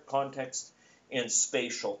 network context, and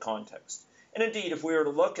spatial context. And indeed, if we were to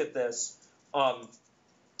look at this,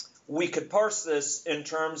 we could parse this in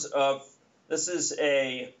terms of, this is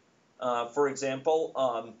a, for example,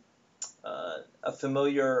 a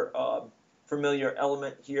familiar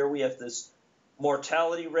element here. We have this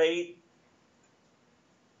mortality rate,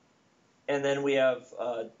 and then we have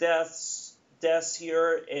deaths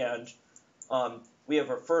here, and we have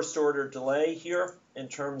our first order delay here in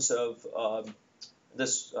terms of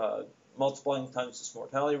this multiplying times this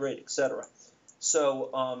mortality rate, etc.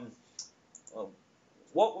 So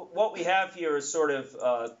what we have here is sort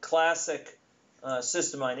of classic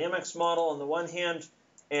system dynamics model on the one hand,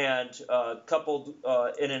 and coupled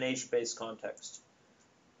in an agent-based context.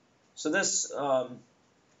 So this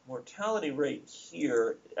mortality rate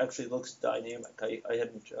here actually looks dynamic. I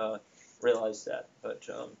hadn't realized that, but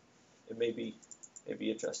it may be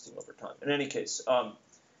adjusting over time. In any case,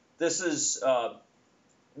 this is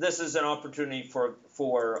an opportunity for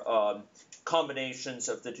combinations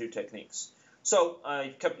of the two techniques. So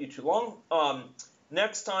I kept you too long.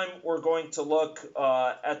 Next time we're going to look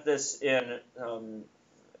at this in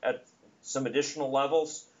at some additional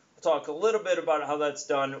levels. We'll talk a little bit about how that's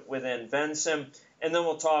done within VenSim, and then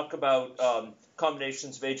we'll talk about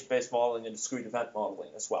combinations of agent-based modeling and discrete event modeling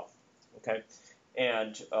as well. Okay,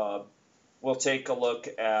 and we'll take a look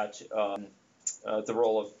at the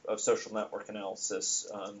role of social network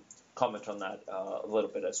analysis, comment on that a little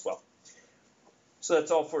bit as well. So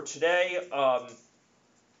that's all for today.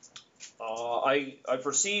 I've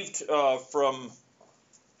received from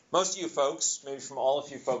most of you folks, maybe from all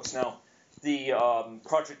of you folks now, the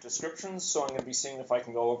project descriptions, so I'm going to be seeing if I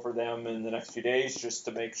can go over them in the next few days just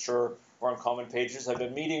to make sure we're on common pages. I've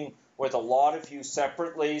been meeting with a lot of you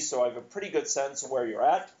separately, so I have a pretty good sense of where you're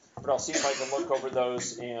at, but I'll see if I can look over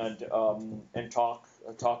those and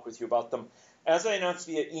talk with you about them. As I announced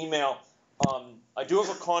via email, I do have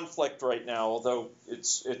a conflict right now, although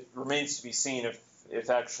it remains to be seen if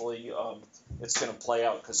actually it's going to play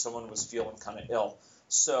out because someone was feeling kind of ill.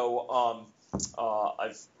 So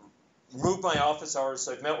I've moved my office hours,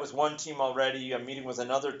 so I've met with one team already. I'm meeting with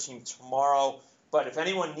another team tomorrow. But if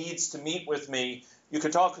anyone needs to meet with me, you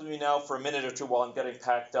can talk with me now for a minute or two while I'm getting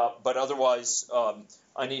packed up. But otherwise,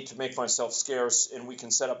 I need to make myself scarce, and we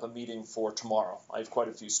can set up a meeting for tomorrow. I have quite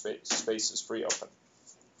a few spaces free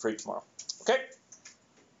tomorrow. Okay?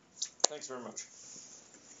 Thanks very much.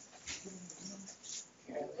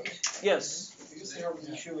 Yes? We used to have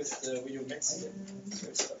an issue with the video mixing it. So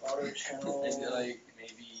it's the auto channel. Maybe.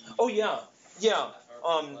 Oh, yeah.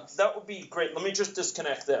 That would be great. Let me just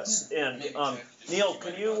disconnect this. And Neil,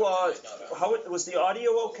 can you, how was the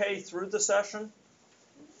audio okay through the session?